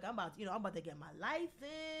own. Like I'm about to get my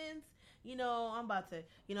license. I'm about to,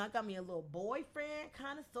 I got me a little boyfriend,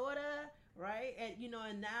 kind of, sorta, right? And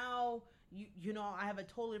and now I have a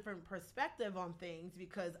totally different perspective on things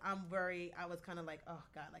because I was kind of like, oh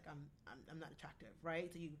God, like I'm not attractive,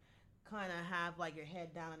 right? So you kind of have like your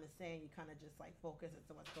head down in the sand. You kind of just like focus as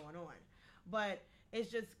to what's going on, but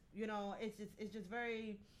it's just, it's just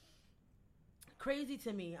very crazy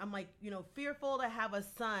to me. I'm like, fearful to have a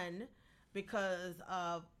son because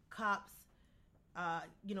of cops,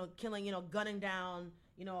 killing, gunning down,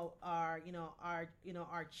 our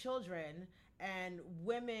children, and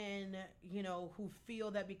women, who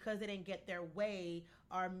feel that because they didn't get their way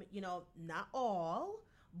are, not all,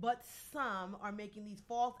 but some are making these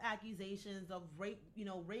false accusations of rape,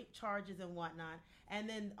 rape charges and whatnot. And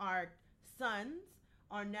then our sons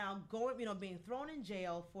are now going, being thrown in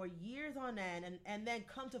jail for years on end, and then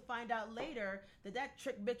come to find out later that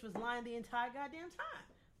trick bitch was lying the entire goddamn time,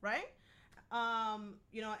 right?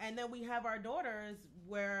 And then we have our daughters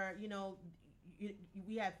where,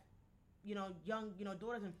 we have, young,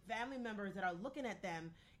 daughters and family members that are looking at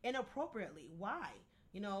them inappropriately. Why?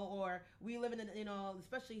 Or we live in,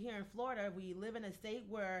 especially here in Florida, we live in a state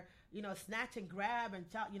where, snatch and grab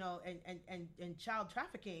and child, and child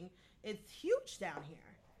trafficking, it's huge down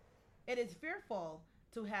here. It is fearful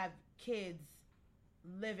to have kids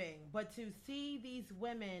living, but to see these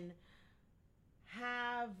women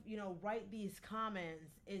have, write these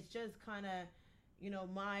comments, it's just kind of,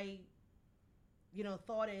 my,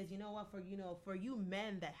 thought is, what, for you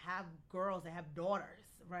men that have girls, that have daughters,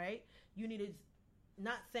 right? You need to,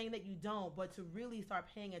 not saying that you don't, but to really start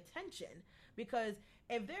paying attention, because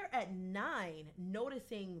if they're at 9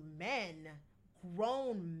 noticing men,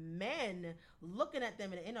 grown men, looking at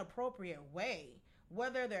them in an inappropriate way,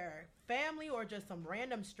 whether they're family or just some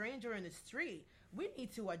random stranger in the street, we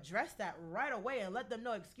need to address that right away and let them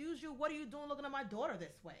know, excuse you, what are you doing looking at my daughter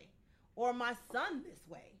this way? Or my son this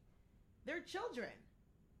way? They're children.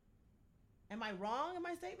 Am I wrong in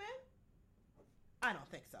my statement? I don't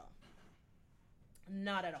think so.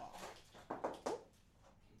 Not at all.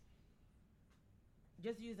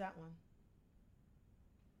 Just use that one.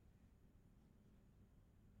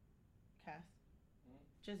 Cass.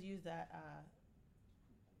 Just use that.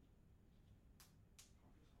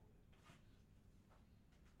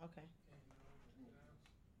 Okay. Yeah,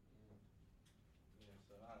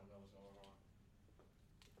 so I don't know what's going on.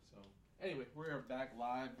 So anyway, we're back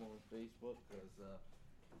live on Facebook because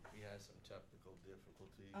we had some technical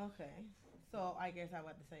difficulties. Okay. So I guess I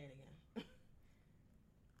want to say it again.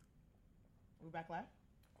 We back live?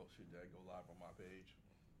 Oh, should that go live on my page?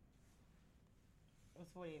 It was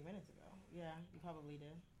 48 minutes ago. Yeah, you probably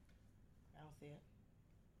did. I don't see it.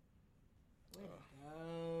 Way to go.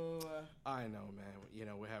 I know, man.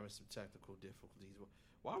 We're having some technical difficulties.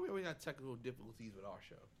 Why we always got technical difficulties with our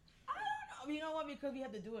show? I don't know. You know what? Because we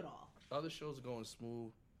have to do it all. Other shows are going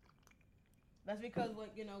smooth. That's because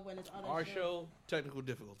when it's other Our shows, show, technical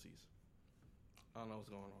difficulties. I don't know what's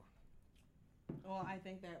going on. Well, I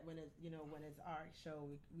think that when it's our show,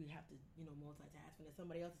 we have to, multitask. When it's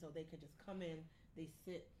somebody else, so they could just come in, they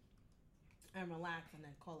sit and relax, and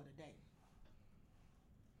then call it a day.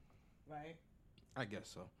 Right? I guess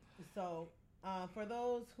so. So, for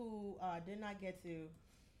those who did not get to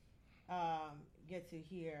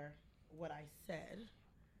hear what I said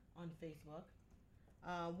on Facebook,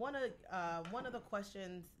 one of the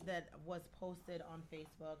questions that was posted on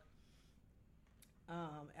Facebook,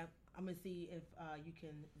 I'm gonna see if you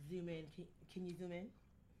can zoom in. Can you zoom in?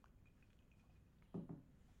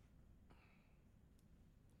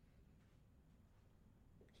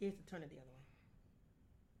 He has to turn it the other way.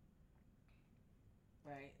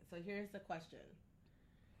 Right. So here's the question.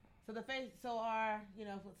 So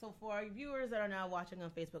so for our viewers that are now watching on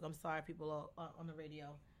Facebook, I'm sorry, people on the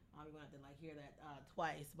radio, we're gonna have to hear that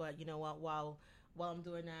twice. But you know what? While I'm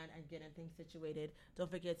doing that and getting things situated, don't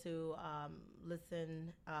forget to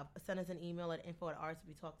listen. Send us an email at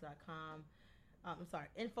info@rsbtalk.com. I'm sorry,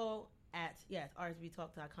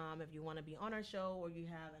 rsbtalk.com if you want to be on our show, or you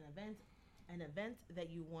have an event that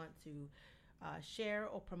you want to share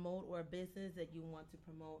or promote, or a business that you want to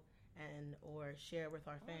promote or share with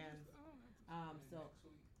our fans.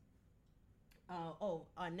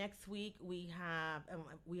 Next week we have a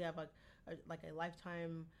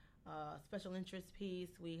lifetime special interest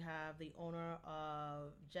piece. We have the owner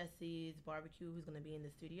of Jesse's Barbecue who's going to be in the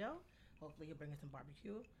studio. Hopefully he'll bring us some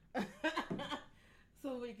barbecue,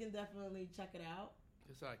 so we can definitely check it out.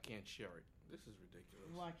 This I can't share it. This is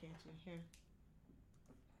ridiculous. Why can't you? Here,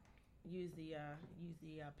 use the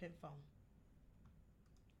pin phone.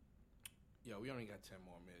 Yeah, we only got 10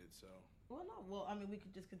 more minutes, so. Well, no. Well, I mean, we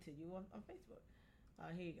could just continue on Facebook.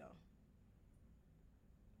 Here you go.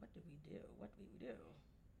 What did we do?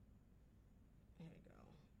 Here we go.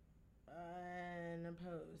 And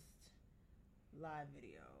post live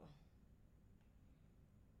video.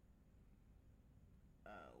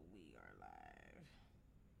 We are live.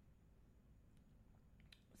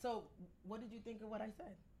 So, what did you think of what I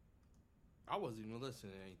said? I wasn't even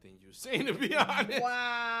listening to anything you were saying, to be honest.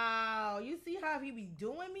 Wow. You see how he be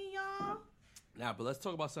doing me, y'all? Nah, but let's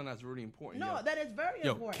talk about something that's really important. No, that is very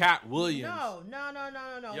important. Cat Williams. No.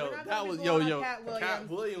 Yo, We're not that was Cat Williams. Cat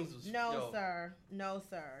Williams was sir. No,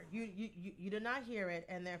 sir. You did not hear it,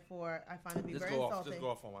 and therefore I find it to be very insulting. Just go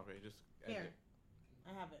off on my page. Just here.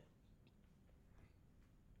 I have it.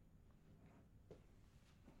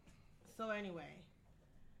 So anyway,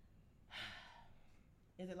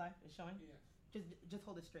 is it live? It's showing? Yeah. Just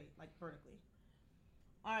hold it straight, like vertically.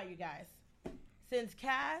 All right, you guys. Since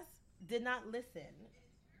Kaz did not listen,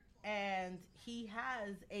 and he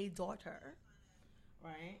has a daughter,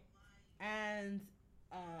 right? And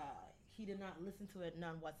he did not listen to it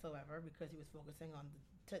none whatsoever because he was focusing on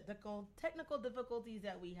the technical difficulties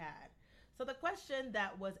that we had. So the question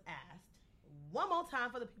that was asked, one more time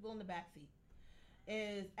for the people in the backseat,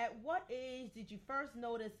 is at what age did you first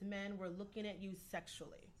notice men were looking at you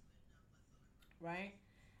sexually? Right?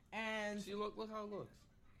 And see, look how it looks.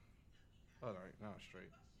 All right, now it's straight.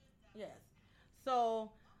 Yes.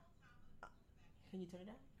 So, can you turn it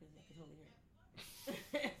down? Because I can totally hear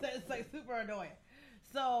it. It's like super annoying.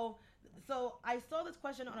 So I saw this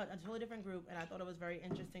question on a totally different group, and I thought it was very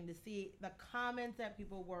interesting to see the comments that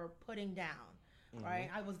people were putting down. Mm-hmm. Right?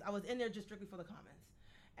 I was in there just strictly for the comments.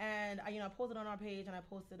 And I posted on our page, and I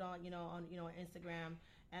posted on on Instagram,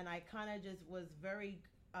 and I kind of just was very,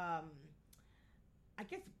 I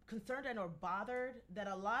guess, concerned and or bothered that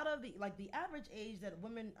a lot of the average age that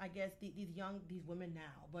women, I guess these women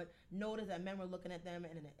now, but notice that men were looking at them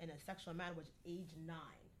in a sexual manner was age 9,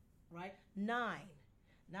 right? 9,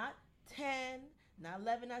 not 10, not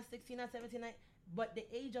 11, not 16, not 17, but the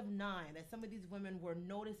age of 9. That some of these women were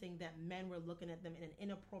noticing that men were looking at them in an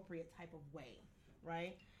inappropriate type of way.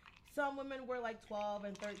 Right? Some women were like 12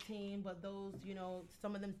 and 13, but those,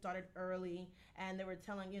 some of them started early, and they were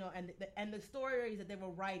telling, and the stories that they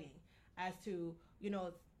were writing as to,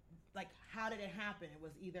 like, how did it happen? It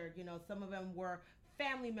was either, some of them were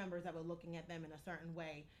family members that were looking at them in a certain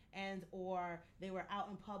way, and or they were out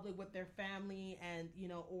in public with their family and,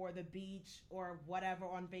 or the beach or whatever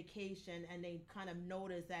on vacation, and they kind of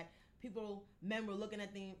noticed that men were looking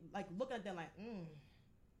at them like, look at that,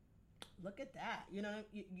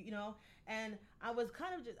 and I was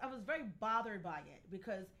I was very bothered by it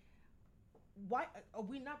because why are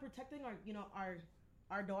we not protecting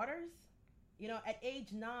our daughters? At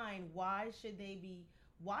age 9, why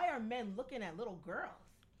are men looking at little girls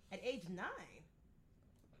at age 9?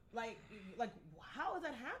 Like how is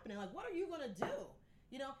that happening? Like, what are you gonna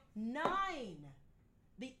do? 9,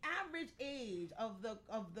 the average age of the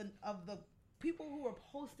people who were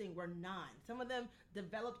posting were 9. Some of them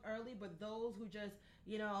developed early, but those who just,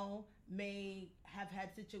 may have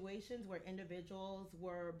had situations where individuals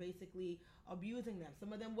were basically abusing them.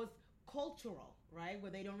 Some of them was cultural, right?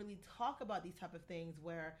 Where they don't really talk about these type of things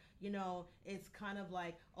where, it's kind of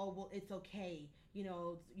like, oh, well, it's okay,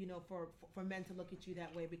 for men to look at you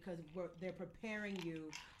that way because they're preparing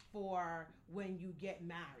you for when you get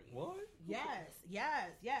married. What? Yes.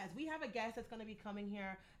 We have a guest that's going to be coming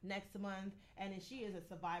here next month, and she is a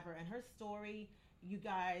survivor, and her story, you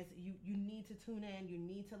guys, you need to tune in, you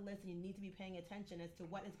need to listen, you need to be paying attention as to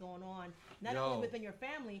what is going on, not only within your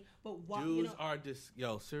family, but what, dudes are just,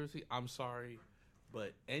 seriously, I'm sorry,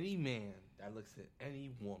 but any man that looks at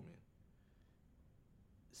any woman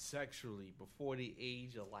sexually before the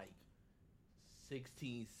age of like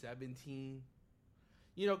 16, 17,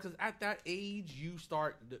 because at that age, you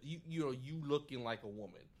start, you looking like a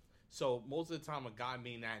woman. So most of the time, a guy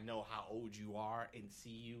may not know how old you are and see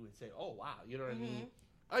you and say, oh, wow, you know what I mean?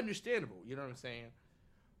 Understandable, you know what I'm saying?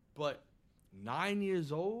 But 9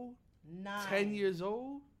 years old, 10 years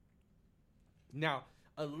old, now,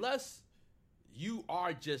 unless you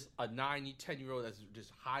are just a 9, 10-year-old that's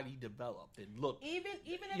just highly developed and look. Even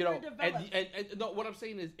if You know, you're developed. and no, what I'm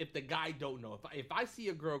saying is, if the guy don't know, if I see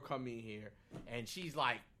a girl come in here and she's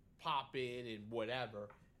like popping and whatever,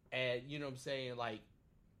 and you know what I'm saying, like,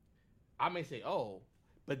 I may say, oh,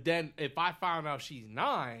 but then if I found out she's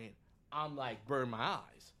 9, I'm like, burn my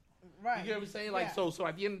eyes. Right. You get what I'm saying? Like, Yeah. so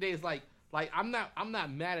at the end of the day, it's like I'm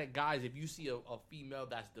not mad at guys if you see a female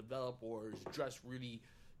that's developed or is dressed really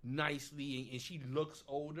nicely and she looks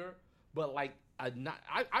older, but like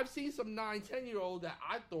I've seen some 9, 10-year-olds that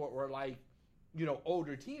I thought were like, you know,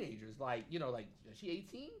 older teenagers, like, you know, like, is she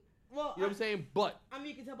 18? Well, You know what I'm saying? But I mean,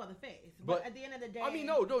 you can tell by the face. But- But at the end of the day, I mean,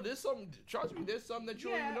 no, there's some. Trust me, there's some that you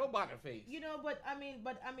don't Yeah. even know about her face. You know, but I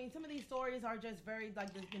mean, some of these stories are just very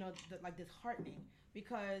like this, you know, like disheartening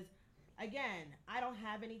because, again, I don't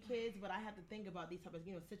have any kids, but I have to think about these type of,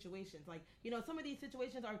 you know, situations. Like, you know, some of these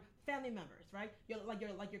situations are family members, right? You're like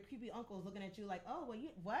your creepy uncle's looking at you like, oh, well,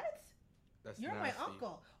 you what? That's You're nasty. my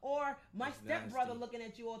uncle, or my That's stepbrother nasty. looking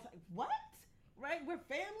at you all the time. What? Right? We're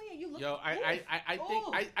family, and you look. Yo, I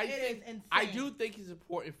think it is I insane. do think it's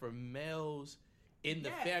important for males in the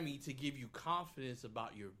Yes. family to give you confidence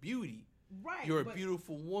about your beauty. Right. You're a but-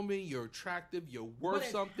 beautiful woman. You're attractive. You're but worth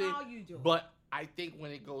it's something. How you do it. But I think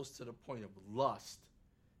when it goes to the point of lust,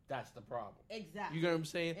 that's the problem. Exactly. You know what I'm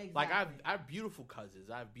saying? Like, I Exactly. have beautiful cousins.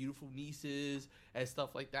 I have beautiful nieces and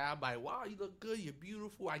stuff like that. I'm like, wow, you look good. You're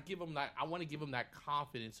beautiful. I want to give them that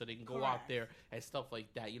confidence so they can go out Correct. there and stuff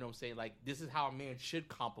like that. You know what I'm saying? Like, this is how a man should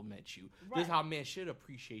compliment you. This Right. is how a man should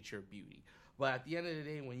appreciate your beauty. But at the end of the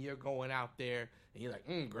day, when you're going out there and you're like,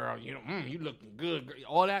 girl, you know, you looking good, girl,"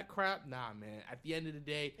 all that crap, nah, man. At the end of the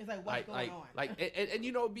day, It's like, what's going on? and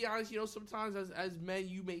you know, be honest, you know, sometimes as men,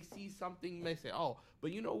 you may see something, you may say, oh,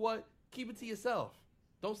 but you know what? Keep it to yourself.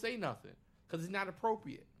 Don't say nothing because it's not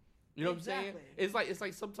appropriate. You know what I'm saying? Exactly. It's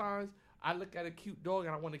like sometimes I look at a cute dog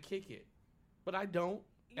and I want to kick it, but I don't,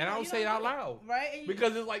 You and know, I don't you say it out do it, loud, right? And you-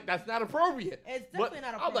 because it's like that's not appropriate. It's But definitely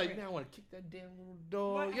not I'm like, appropriate. man, I want to kick that damn little Right,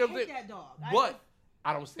 dog. I You know what I'm hate saying? that dog. But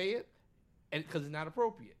I don't say it, and because it's not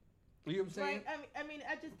appropriate. You know what I'm saying? Right. I mean,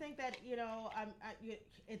 I just think that, you know,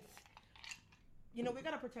 it's, you know, we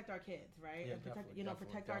gotta protect our kids, right? Yeah, And protect, definitely, you know,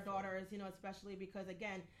 definitely, protect our definitely. daughters, you know, especially because,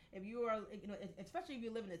 again, if you are, you know, especially if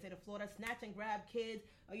you live in the state of Florida, snatch and grab kids,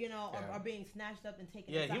 you know, Yeah. are being snatched up and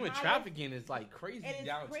taken. Yeah, It's the human highest- trafficking is like crazy It is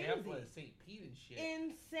down crazy. Tampa and St. Pete and shit.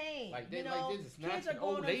 Insane. Like, they- you like, know, they're just kids are snatching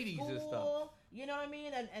going old to ladies school, and stuff. You know what I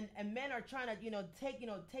mean? And men are trying to, you know,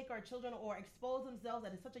 take our children or expose themselves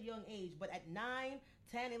at such a young age. But at 9,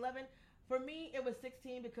 10, 11, for me, it was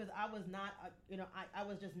 16 because I was not, you know, I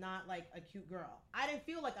was just not like a cute girl. I didn't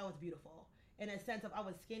feel like I was beautiful in a sense of I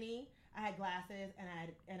was skinny, I had glasses, and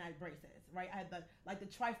I had braces, right? I had the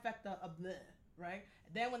trifecta of bleh, right?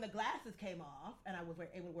 Then when the glasses came off and I was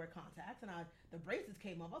able to wear contacts and the braces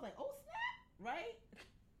came off, I was like, oh snap, right?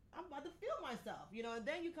 I'm about to feel myself, you know. And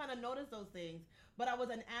then you kind of notice those things. But I was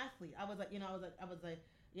an athlete. I was a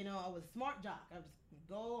smart jock. I was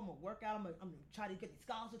go. I'm gonna work out. I'm gonna try to get these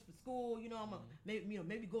scholarships for school. You know, I'm gonna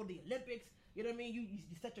maybe go to the Olympics. You know what I mean? You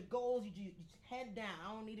set your goals. You head down.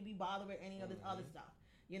 I don't need to be bothered with any of this other stuff.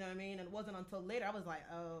 You know what I mean? And it wasn't until later I was like,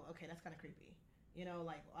 oh, okay, that's kind of creepy. You know,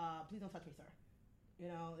 like, please don't touch me, sir. You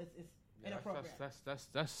know, it's inappropriate.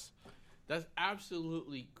 That's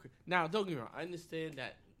absolutely. Now, don't get me wrong. I understand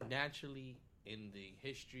that naturally in the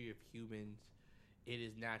history of humans, it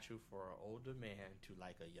is natural for an older man to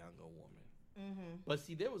like a younger woman. Mm-hmm. But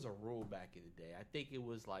see, there was a rule back in the day. I think it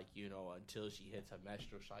was like, you know, until she hits her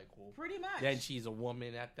menstrual cycle, Pretty much. then she's a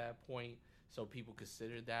woman at that point. So people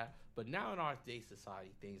consider that. But now in our day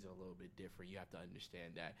society, things are a little bit different. You have to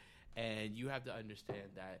understand that. And you have to understand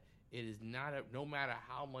that it is not no matter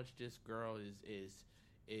how much this girl is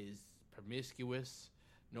promiscuous,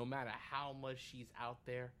 no matter how much she's out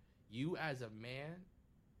there, you as a man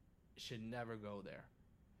should never go there.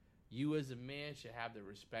 You as a man should have the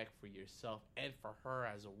respect for yourself and for her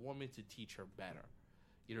as a woman to teach her better.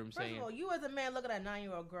 You know what I'm First saying? of all, you as a man look at a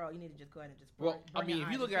 9-year-old girl, you need to just go ahead and just Well, burn I mean, your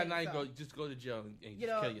if you eyes look and at a kill 9 yourself. girl, just go to jail and You just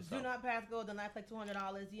know, kill yourself. do not pass go, do not collect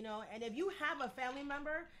 $200, you know. And if you have a family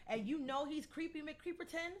member and you know he's creepy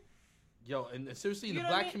McCreeperton, Yo, and seriously, in You the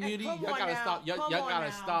know what I black mean? community, And y'all come gotta on stop. now. Y'all Come on gotta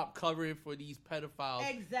now. stop covering for these pedophiles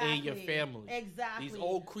exactly, in your family. exactly. These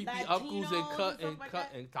old creepy Latinos uncles and stuff like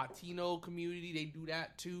that. and Latino community, they do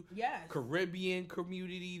that too. Yes. Caribbean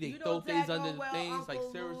community, they You throw don't things tag under on the well, things. Like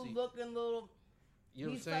Uncle seriously, Lou looking little. you know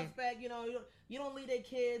what I'm He's saying? suspect, you know. You don't leave their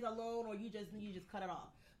kids alone, or you just cut it off.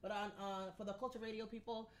 But for the Culture Radio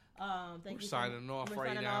people, thank We're you. signing off we're right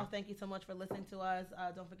signing now. off. Thank you so much for listening to us.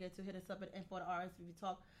 Don't forget to hit us up at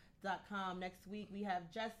info@rsvvtalk.com. Next week we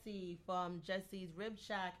have Jesse from Jesse's Rib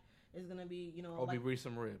Shack It's gonna be, you know, I'll be bring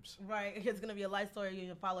some ribs. right. It's gonna be a life story. You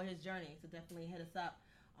can follow his journey. So definitely hit us up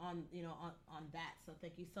on, you know, on that. So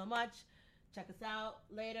thank you so much. Check us out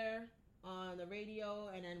later on the radio,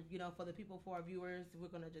 and then, you know, for our viewers, we're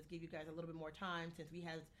gonna just give you guys a little bit more time since we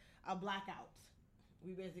had a blackout.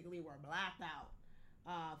 We basically were blacked out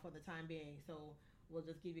for the time being. So we'll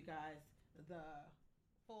just give you guys the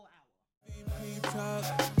full hour. VP Talk.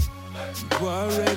 You already